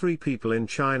 out of 3 people in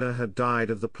China had died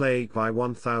of the plague by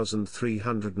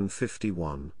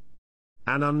 1351.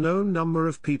 An unknown number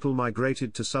of people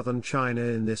migrated to southern China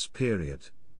in this period.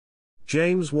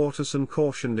 James Waterson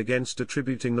cautioned against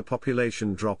attributing the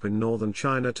population drop in northern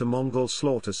China to Mongol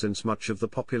slaughter, since much of the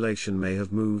population may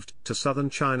have moved to southern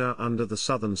China under the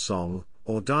Southern Song,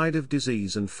 or died of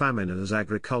disease and famine as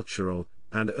agricultural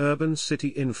and urban city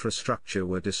infrastructure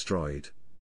were destroyed.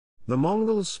 The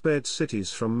Mongols spared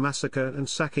cities from massacre and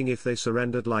sacking if they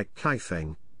surrendered, like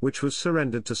Kaifeng, which was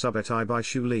surrendered to Subetai by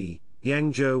Xu Li,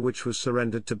 Yangzhou, which was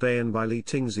surrendered to Bayan by Li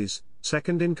Tingzis,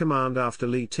 second in command after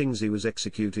Li Tingzi was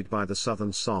executed by the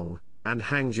Southern Song, and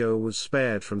Hangzhou was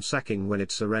spared from sacking when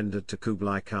it surrendered to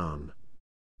Kublai Khan.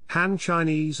 Han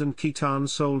Chinese and Khitan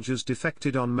soldiers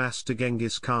defected en masse to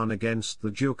Genghis Khan against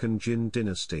the Jurchen Jin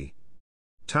dynasty.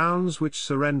 Towns which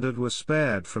surrendered were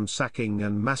spared from sacking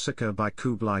and massacre by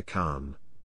Kublai Khan.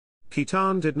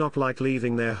 Khitan did not like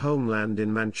leaving their homeland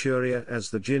in Manchuria, as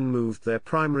the Jin moved their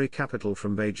primary capital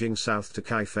from Beijing south to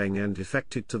Kaifeng and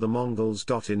defected to the Mongols.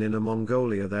 In Inner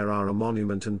Mongolia there are a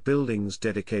monument and buildings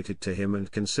dedicated to him,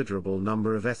 and considerable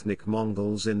number of ethnic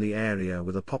Mongols in the area,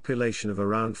 with a population of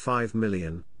around 5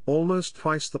 million, almost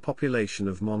twice the population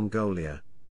of Mongolia.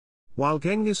 While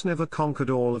Genghis never conquered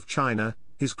all of China,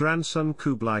 his grandson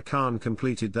Kublai Khan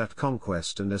completed that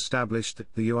conquest and established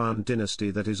the Yuan dynasty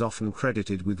that is often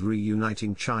credited with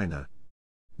reuniting China.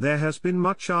 There has been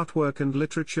much artwork and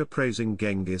literature praising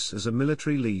Genghis as a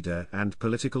military leader and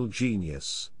political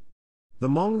genius. The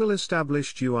Mongol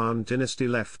established Yuan dynasty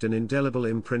left an indelible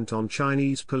imprint on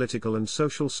Chinese political and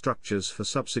social structures for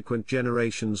subsequent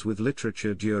generations, with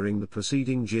literature during the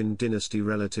preceding Jin dynasty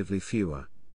relatively fewer.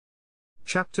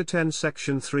 Chapter 10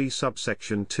 Section 3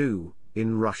 Subsection 2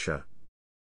 In Russia.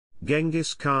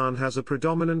 Genghis Khan has a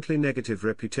predominantly negative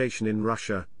reputation in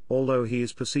Russia, although he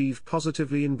is perceived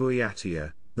positively in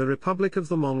Buryatia, the Republic of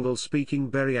the Mongol-speaking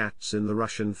Buryats in the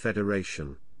Russian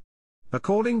Federation.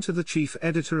 According to the chief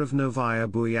editor of Novaya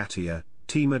Buryatia,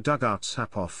 Timur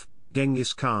Dugatsapov,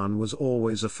 Genghis Khan was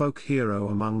always a folk hero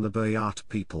among the Buryat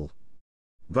people.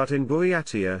 But in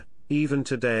Buryatia, even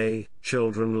today,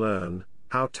 children learn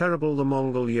how terrible the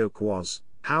Mongol yoke was,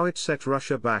 how it set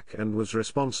Russia back and was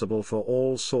responsible for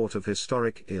all sort of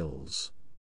historic ills.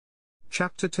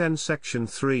 Chapter 10 Section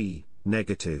 3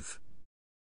 Negative.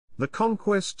 The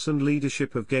conquests and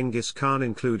leadership of Genghis Khan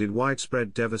included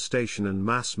widespread devastation and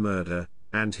mass murder,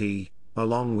 and he,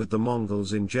 along with the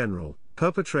Mongols in general,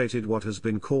 perpetrated what has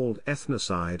been called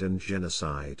ethnocide and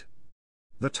genocide.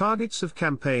 The targets of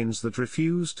campaigns that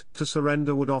refused to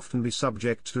surrender would often be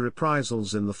subject to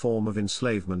reprisals in the form of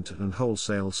enslavement and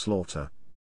wholesale slaughter.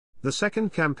 The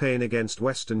second campaign against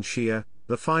Western Xia,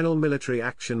 the final military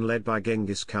action led by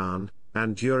Genghis Khan,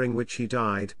 and during which he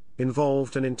died,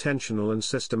 involved an intentional and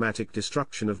systematic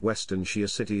destruction of Western Xia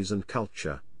cities and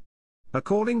culture.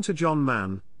 According to John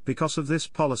Mann, because of this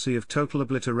policy of total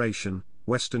obliteration,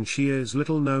 Western Xia is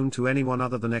little known to anyone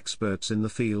other than experts in the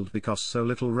field because so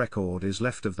little record is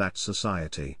left of that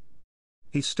society.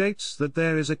 He states that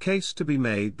there is a case to be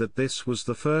made that this was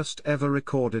the first ever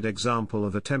recorded example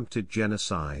of attempted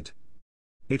genocide.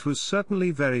 It was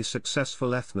certainly very successful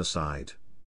ethnocide.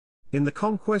 In the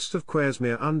conquest of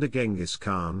Khwarezmia under Genghis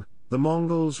Khan, the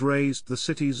Mongols razed the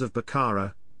cities of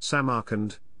Bukhara,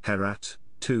 Samarkand, Herat,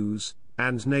 Tuz,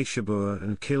 and Naishabur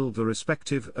and killed the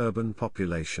respective urban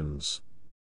populations.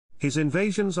 His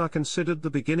invasions are considered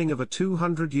the beginning of a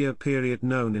 200-year period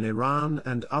known in Iran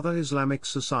and other Islamic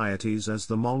societies as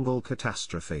the Mongol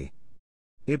catastrophe.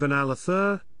 Ibn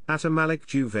al-Athir, Atamalik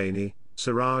Juvaini,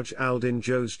 Siraj al-Din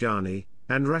Jozjani,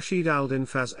 and Rashid al-Din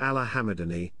Faz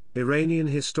al-Hamadani, Iranian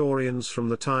historians from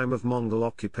the time of Mongol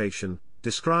occupation,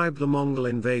 describe the Mongol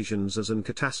invasions as an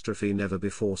catastrophe never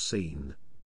before seen.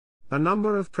 A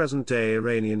number of present-day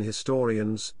Iranian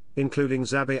historians, including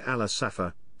Zabi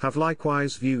al-Safa, have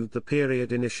likewise viewed the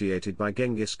period initiated by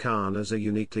Genghis Khan as a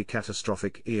uniquely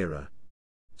catastrophic era.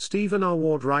 Stephen R.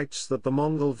 Ward writes that the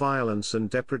Mongol violence and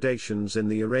depredations in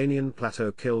the Iranian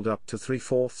plateau killed up to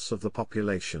 3/4 of the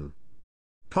population.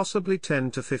 Possibly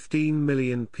 10 to 15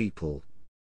 million people.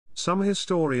 Some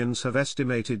historians have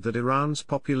estimated that Iran's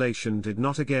population did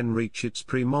not again reach its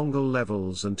pre-Mongol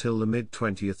levels until the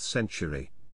mid-20th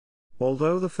century.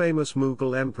 Although the famous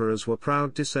Mughal emperors were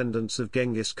proud descendants of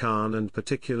Genghis Khan and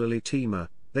particularly Timur,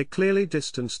 they clearly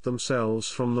distanced themselves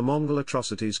from the Mongol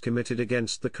atrocities committed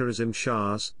against the Khwarezm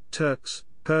Shahs, Turks,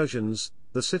 Persians,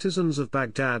 the citizens of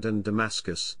Baghdad and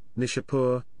Damascus,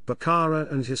 Nishapur,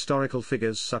 Bukhara, and historical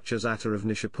figures such as Attar of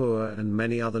Nishapur and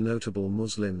many other notable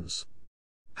Muslims.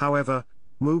 However,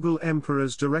 Mughal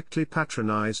emperors directly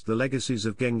patronized the legacies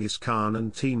of Genghis Khan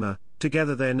and Timur.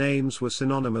 Together their names were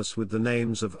synonymous with the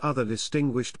names of other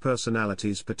distinguished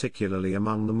personalities, particularly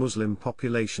among the Muslim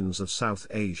populations of South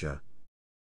Asia.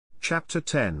 Chapter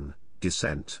 10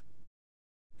 Descent.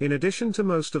 In addition to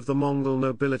most of the Mongol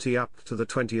nobility up to the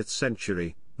 20th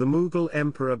century, the Mughal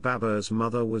Emperor Babur's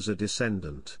mother was a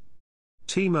descendant.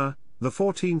 Timur, the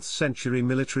 14th century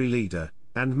military leader,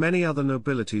 and many other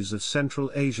nobilities of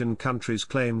Central Asian countries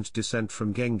claimed descent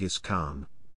from Genghis Khan.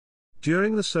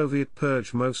 During the Soviet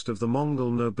purge, most of the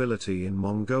Mongol nobility in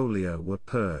Mongolia were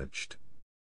purged.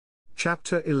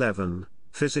 Chapter 11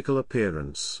 Physical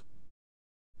Appearance.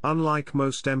 Unlike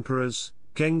most emperors,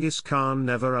 Genghis Khan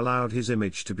never allowed his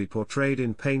image to be portrayed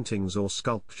in paintings or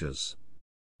sculptures.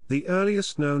 The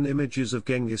earliest known images of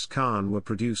Genghis Khan were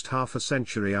produced half a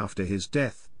century after his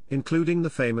death, including the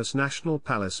famous National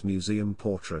Palace Museum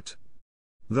portrait.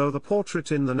 Though the portrait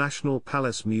in the National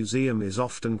Palace Museum is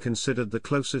often considered the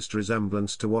closest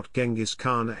resemblance to what Genghis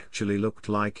Khan actually looked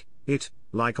like, it,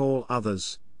 like all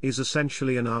others, is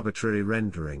essentially an arbitrary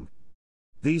rendering.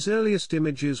 These earliest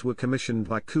images were commissioned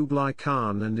by Kublai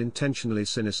Khan and intentionally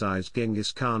cynicized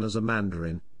Genghis Khan as a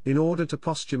Mandarin, in order to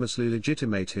posthumously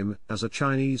legitimate him as a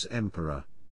Chinese emperor.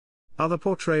 Other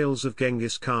portrayals of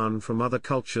Genghis Khan from other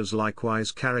cultures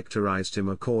likewise characterized him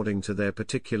according to their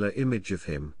particular image of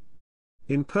him.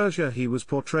 In Persia he was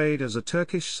portrayed as a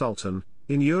Turkish sultan,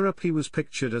 in Europe he was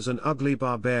pictured as an ugly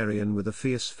barbarian with a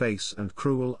fierce face and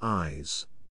cruel eyes.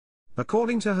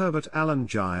 According to Herbert Allen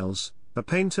Giles, a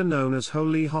painter known as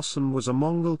Holy Hossein was a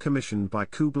Mongol commissioned by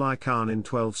Kublai Khan in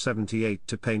 1278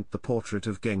 to paint the portrait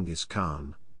of Genghis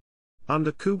Khan.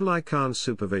 Under Kublai Khan's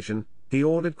supervision, he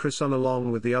ordered Khisan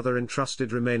along with the other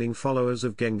entrusted remaining followers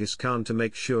of Genghis Khan to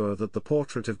make sure that the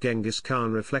portrait of Genghis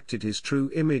Khan reflected his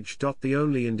true image. The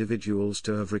only individuals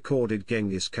to have recorded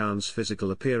Genghis Khan's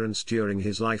physical appearance during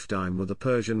his lifetime were the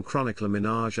Persian chronicler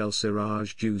Minhaj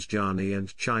al-Siraj Juzjani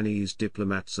and Chinese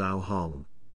diplomat Zhao Hong.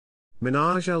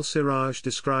 Minhaj al-Siraj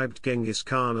described Genghis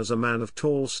Khan as a man of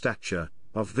tall stature,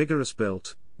 of vigorous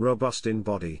build, robust in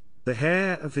body, the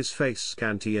hair of his face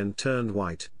scanty and turned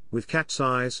white, with cat's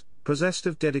eyes, possessed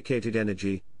of dedicated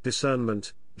energy,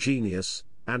 discernment, genius,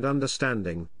 and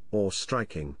understanding, or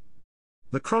striking.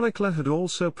 The chronicler had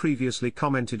also previously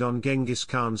commented on Genghis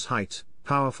Khan's height,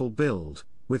 powerful build,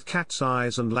 with cat's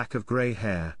eyes and lack of grey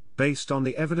hair, based on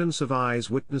the evidence of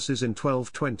eyes witnesses in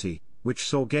 1220, which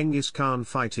saw Genghis Khan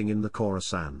fighting in the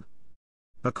Khorasan.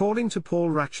 According to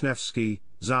Paul Rachnevsky,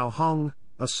 Zhao Hong,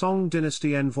 a Song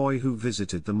dynasty envoy who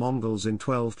visited the Mongols in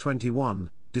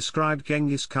 1221, described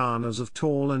Genghis Khan as of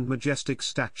tall and majestic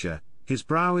stature, his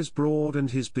brow is broad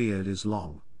and his beard is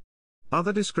long.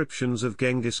 Other descriptions of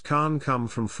Genghis Khan come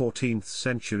from 14th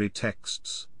century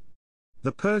texts.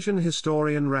 The Persian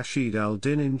historian Rashid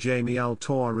al-Din in Jami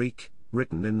al-Tawariq,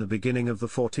 written in the beginning of the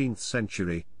 14th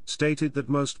century, stated that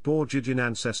most Borjigin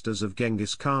ancestors of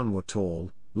Genghis Khan were tall,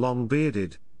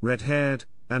 long-bearded, red-haired,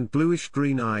 and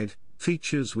bluish-green-eyed,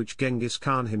 features which Genghis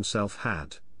Khan himself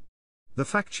had. The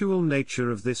factual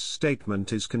nature of this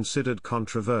statement is considered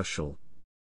controversial.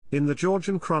 In the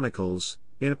Georgian Chronicles,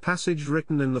 in a passage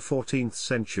written in the 14th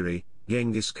century,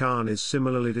 Genghis Khan is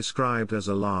similarly described as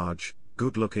a large,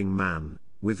 good-looking man,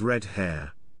 with red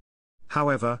hair.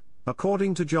 However,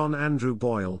 according to John Andrew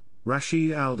Boyle,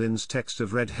 Rashid al-Din's text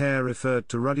of red hair referred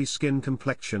to ruddy skin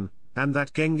complexion, and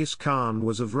that Genghis Khan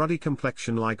was of ruddy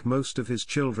complexion like most of his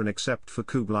children except for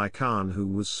Kublai Khan, who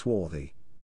was swarthy.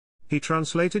 He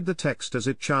translated the text as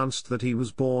it chanced that he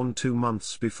was born 2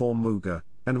 months before Mughal,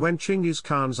 and when Chinggis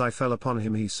Khan's eye fell upon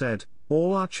him he said,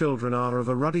 "All our children are of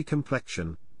a ruddy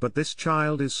complexion, but this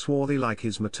child is swarthy like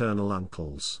his maternal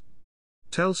uncles.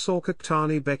 Tell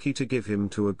Sorkaktani Beki to give him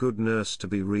to a good nurse to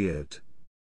be reared."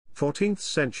 14th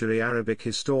century Arabic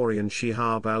historian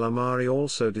Shihab al-Amari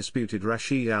also disputed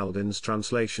Rashid al-Din's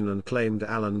translation and claimed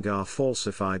Alangar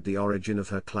falsified the origin of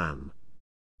her clan.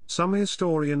 Some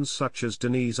historians such as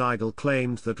Denise Idle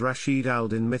claimed that Rashid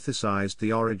al-Din mythicized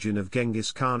the origin of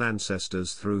Genghis Khan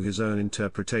ancestors through his own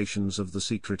interpretations of the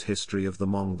secret history of the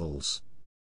Mongols.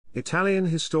 Italian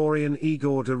historian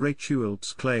Igor de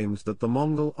Retuilts claimed that the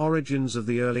Mongol origins of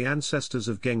the early ancestors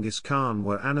of Genghis Khan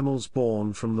were animals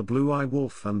born from the blue-eye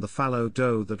wolf and the fallow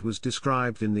doe that was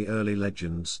described in the early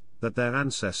legends, that their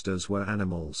ancestors were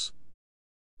animals.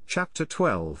 Chapter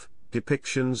 12,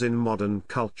 Depictions in Modern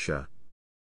Culture.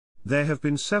 There have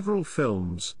been several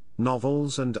films,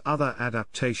 novels and other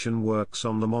adaptation works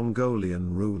on the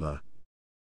Mongolian ruler.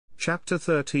 Chapter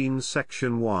 13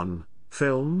 Section 1,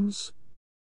 Films.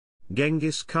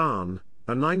 Genghis Khan,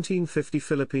 a 1950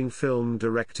 Philippine film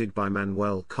directed by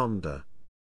Manuel Conde.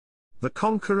 The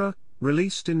Conqueror,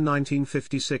 released in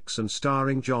 1956 and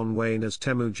starring John Wayne as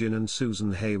Temüjin and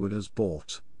Susan Hayward as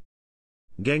Bort.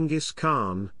 Genghis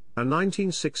Khan, a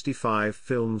 1965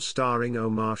 film starring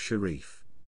Omar Sharif.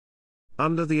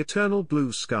 Under the Eternal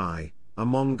Blue Sky, a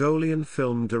Mongolian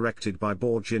film directed by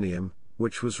Borjiniam,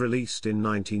 which was released in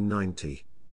 1990.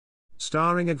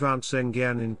 Starring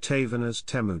Advancengyan in Tavan as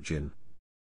Temüjin.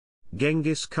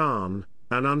 Genghis Khan,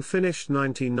 an unfinished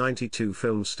 1992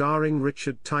 film starring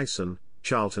Richard Tyson,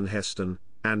 Charlton Heston,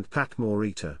 and Pat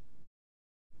Morita.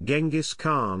 Genghis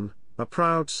Khan, a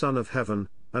Proud Son of Heaven,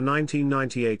 a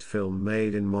 1998 film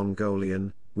made in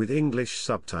Mongolian, with English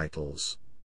subtitles.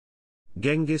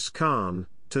 Genghis Khan,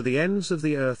 To the Ends of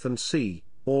the Earth and Sea,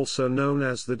 also known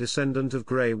as The Descendant of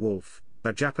Grey Wolf,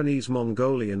 a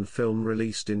Japanese-Mongolian film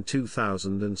released in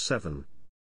 2007.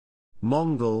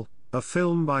 Mongol, a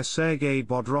film by Sergei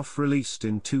Bodrov released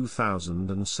in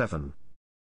 2007.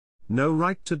 No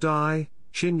Right to Die,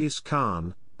 Chinggis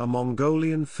Khan, a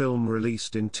Mongolian film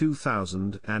released in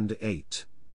 2008.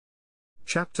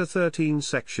 Chapter 13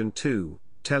 Section 2,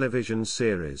 Television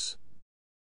Series.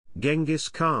 Genghis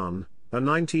Khan, a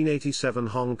 1987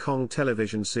 Hong Kong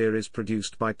television series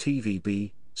produced by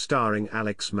TVB, starring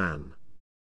Alex Mann.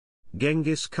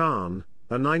 Genghis Khan,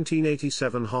 a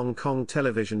 1987 Hong Kong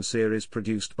television series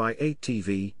produced by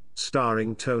 8TV,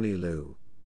 starring Tony Liu.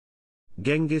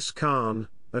 Genghis Khan,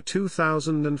 a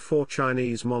 2004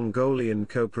 Chinese-Mongolian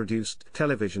co-produced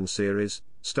television series,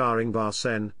 starring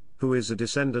Sen, who is a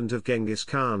descendant of Genghis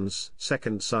Khan's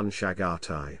second son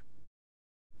Chagatai.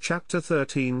 Chapter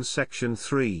 13 Section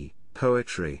 3,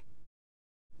 Poetry.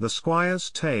 The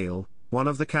Squire's Tale, one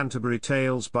of the Canterbury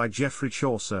Tales by Geoffrey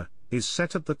Chaucer, is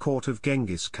set at the court of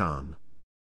Genghis Khan.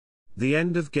 The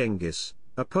End of Genghis,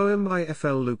 a poem by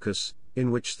F.L. Lucas, in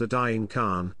which the dying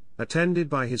Khan, attended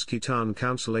by his Khitan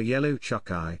counselor Yelu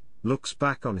Chukai, looks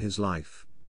back on his life.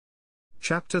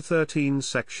 Chapter 13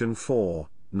 Section 4,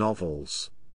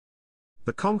 Novels.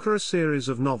 The Conqueror series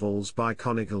of novels by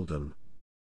Connie Gilden.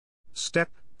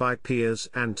 Steppe, by Piers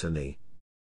Anthony.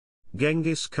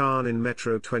 Genghis Khan in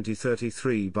Metro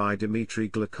 2033 by Dmitry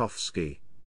Glukhovsky.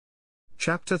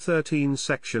 Chapter 13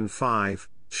 Section 5,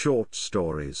 Short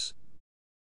Stories.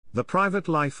 The Private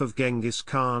Life of Genghis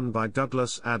Khan by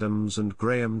Douglas Adams and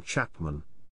Graham Chapman.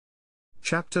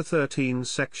 Chapter 13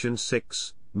 Section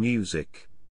 6, Music.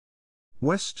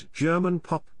 West German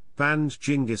pop band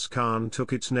Genghis Khan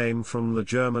took its name from the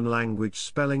German language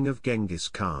spelling of Genghis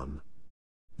Khan.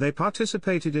 They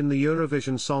participated in the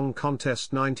Eurovision Song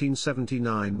Contest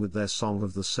 1979 with their song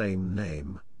of the same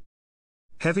name.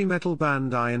 Heavy metal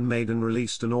band Iron Maiden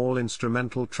released an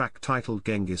all-instrumental track titled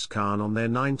Genghis Khan on their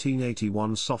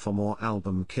 1981 sophomore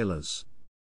album Killers.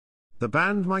 The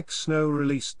band Mike Snow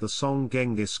released the song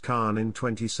Genghis Khan in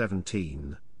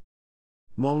 2017.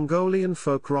 Mongolian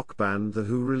folk rock band The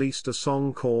Who released a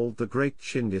song called The Great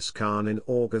Genghis Khan in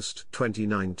August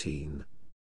 2019.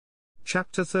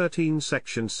 Chapter 13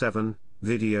 Section 7,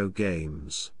 Video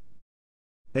Games.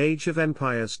 Age of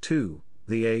Empires 2,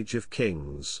 The Age of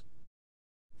Kings.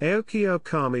 Aoki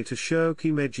Okami to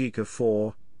Shoki Mejika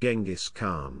 4, Genghis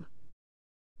Khan.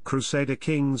 Crusader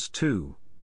Kings 2.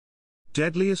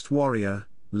 Deadliest Warrior,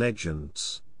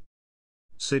 Legends.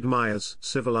 Sid Meier's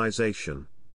Civilization.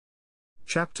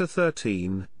 Chapter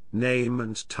 13, Name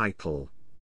and Title.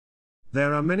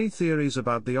 There are many theories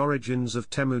about the origins of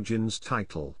Temujin's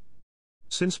title.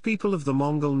 Since people of the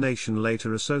Mongol nation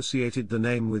later associated the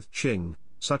name with Qing,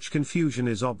 such confusion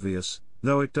is obvious,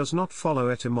 though it does not follow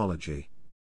etymology.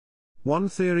 One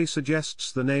theory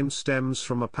suggests the name stems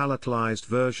from a palatalized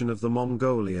version of the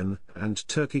Mongolian and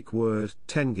Turkic word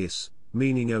Tengis,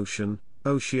 meaning ocean,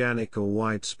 oceanic or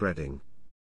widespreading.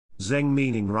 Zeng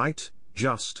meaning right,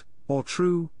 just, or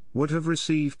true, would have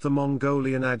received the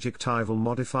Mongolian adjectival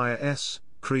modifier s,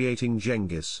 creating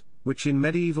Genghis, which in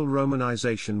medieval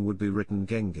Romanization would be written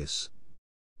Genghis.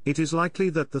 It is likely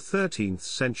that the 13th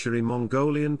century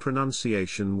Mongolian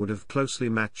pronunciation would have closely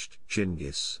matched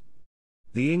Genghis.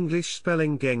 The English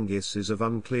spelling Genghis is of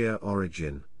unclear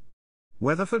origin.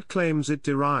 Weatherford claims it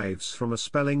derives from a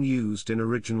spelling used in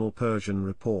original Persian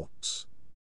reports.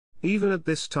 Even at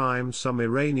this time some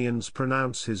Iranians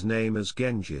pronounce his name as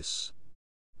Genghis.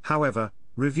 However,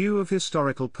 review of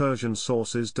historical Persian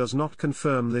sources does not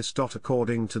confirm this.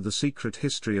 According to the secret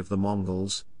history of the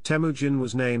Mongols, Temujin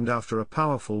was named after a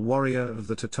powerful warrior of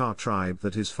the Tatar tribe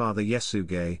that his father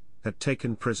Yesugei had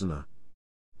taken prisoner.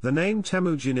 The name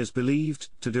Temujin is believed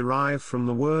to derive from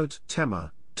the word Temur,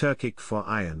 Turkic for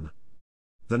iron.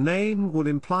 The name would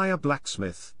imply a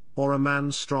blacksmith, or a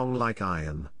man strong like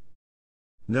iron.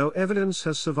 No evidence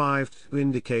has survived to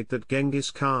indicate that Genghis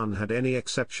Khan had any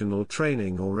exceptional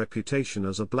training or reputation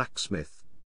as a blacksmith.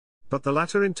 But the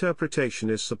latter interpretation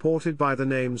is supported by the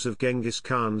names of Genghis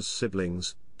Khan's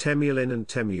siblings, Temujin and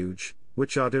Temüj,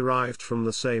 which are derived from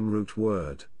the same root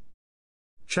word.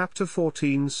 Chapter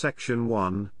 14 Section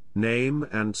 1, Name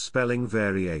and Spelling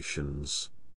Variations.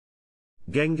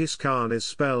 Genghis Khan is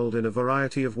spelled in a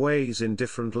variety of ways in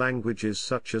different languages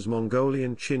such as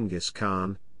Mongolian Chinggis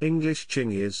Khan, English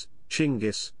Chingiz,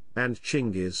 Chinggis, and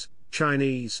Chingiz,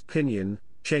 Chinese Pinyin,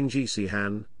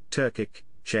 Chenghisihan, Turkic,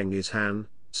 Chengizhan,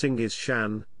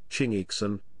 Singizshan,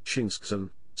 Chingiksan, Shingsksan,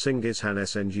 Singizhan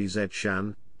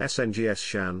Sngzshan,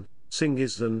 Sngshan,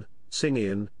 Singizdan,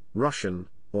 Singian, Russian,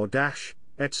 or Dash,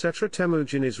 etc.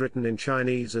 Temujin is written in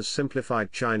Chinese as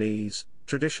simplified Chinese,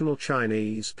 traditional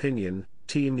Chinese Pinyin,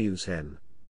 Temüjin.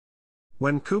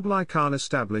 When Kublai Khan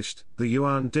established the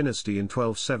Yuan dynasty in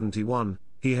 1271,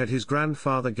 he had his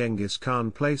grandfather Genghis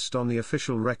Khan placed on the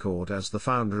official record as the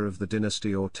founder of the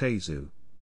dynasty or Tezu.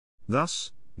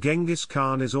 Thus, Genghis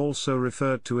Khan is also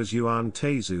referred to as Yuan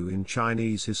Tezu in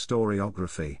Chinese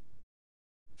historiography.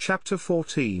 Chapter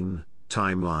 14,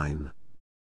 Timeline.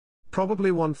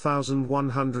 Probably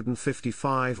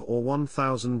 1155 or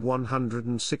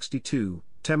 1162,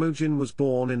 Temujin was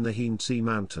born in the Hindsi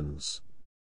Mountains.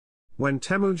 When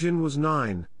Temujin was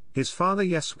 9, his father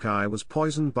Yesukai was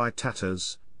poisoned by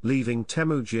Tatars, leaving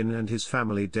Temujin and his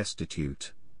family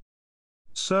destitute.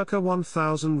 Circa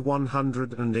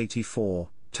 1184,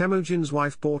 Temujin's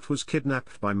wife Bort was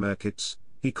kidnapped by merchants.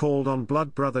 He called on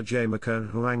blood brother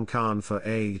Genghis Huangdi Khan for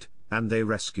aid, and they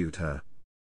rescued her.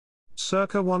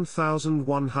 Circa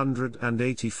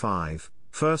 1185,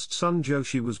 first son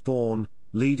Joshi was born,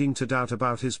 leading to doubt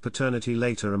about his paternity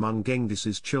later among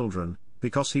Genghis's children,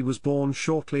 because he was born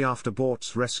shortly after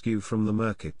Bort's rescue from the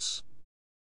merchants.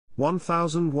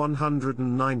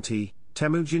 1190,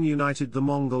 Temujin united the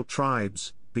Mongol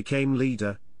tribes, became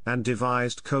leader, and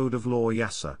devised Code of Law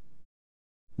Yasa.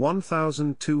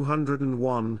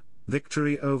 1201,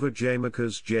 victory over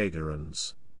Genghis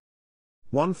Jagarans.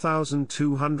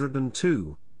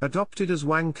 1202, adopted as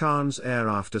Wang Khan's heir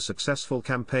after successful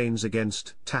campaigns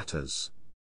against Tatars.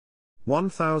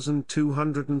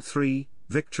 1203,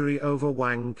 victory over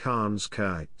Wang Khan's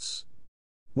khanates.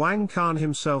 Wang Khan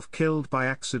himself killed by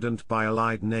accident by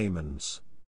allied Naimans.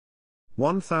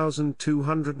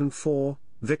 1204,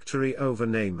 victory over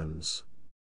Naimans.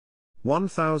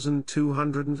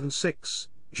 1206,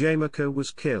 Genghis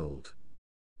was killed.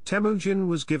 Temujin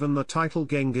was given the title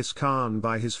Genghis Khan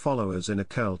by his followers in a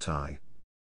Kurultai.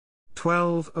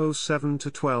 1207 to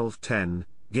 1210,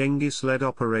 Genghis led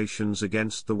operations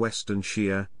against the Western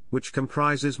Xia, which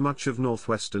comprises much of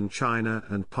northwestern China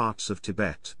and parts of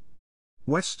Tibet.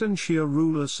 Western Xia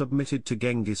rulers submitted to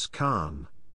Genghis Khan.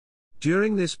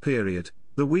 During this period,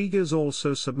 the Uyghurs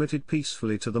also submitted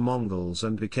peacefully to the Mongols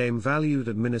and became valued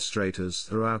administrators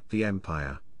throughout the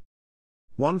empire.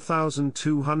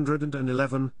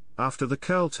 1211, after the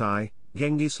Kurultai,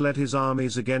 Genghis led his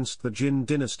armies against the Jin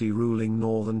dynasty ruling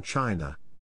northern China.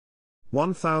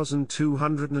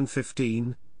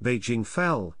 1215, Beijing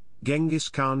fell, Genghis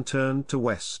Khan turned to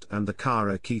west and the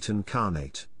Qara Khitai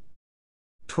Khanate.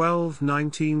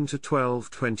 1219 to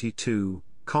 1222,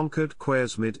 conquered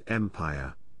Khwarezmian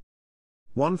Empire.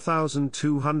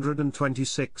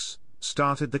 1226,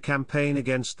 started the campaign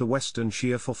against the Western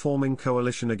Xia for forming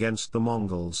coalition against the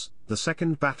Mongols, the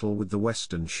second battle with the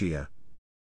Western Xia.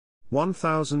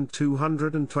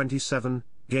 1227,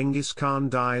 Genghis Khan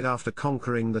died after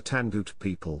conquering the Tangut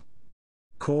people.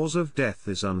 Cause of death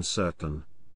is uncertain.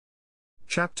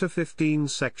 Chapter 15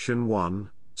 Section 1,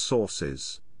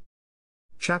 Sources.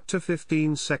 Chapter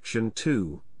 15 Section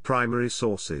 2, Primary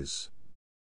Sources.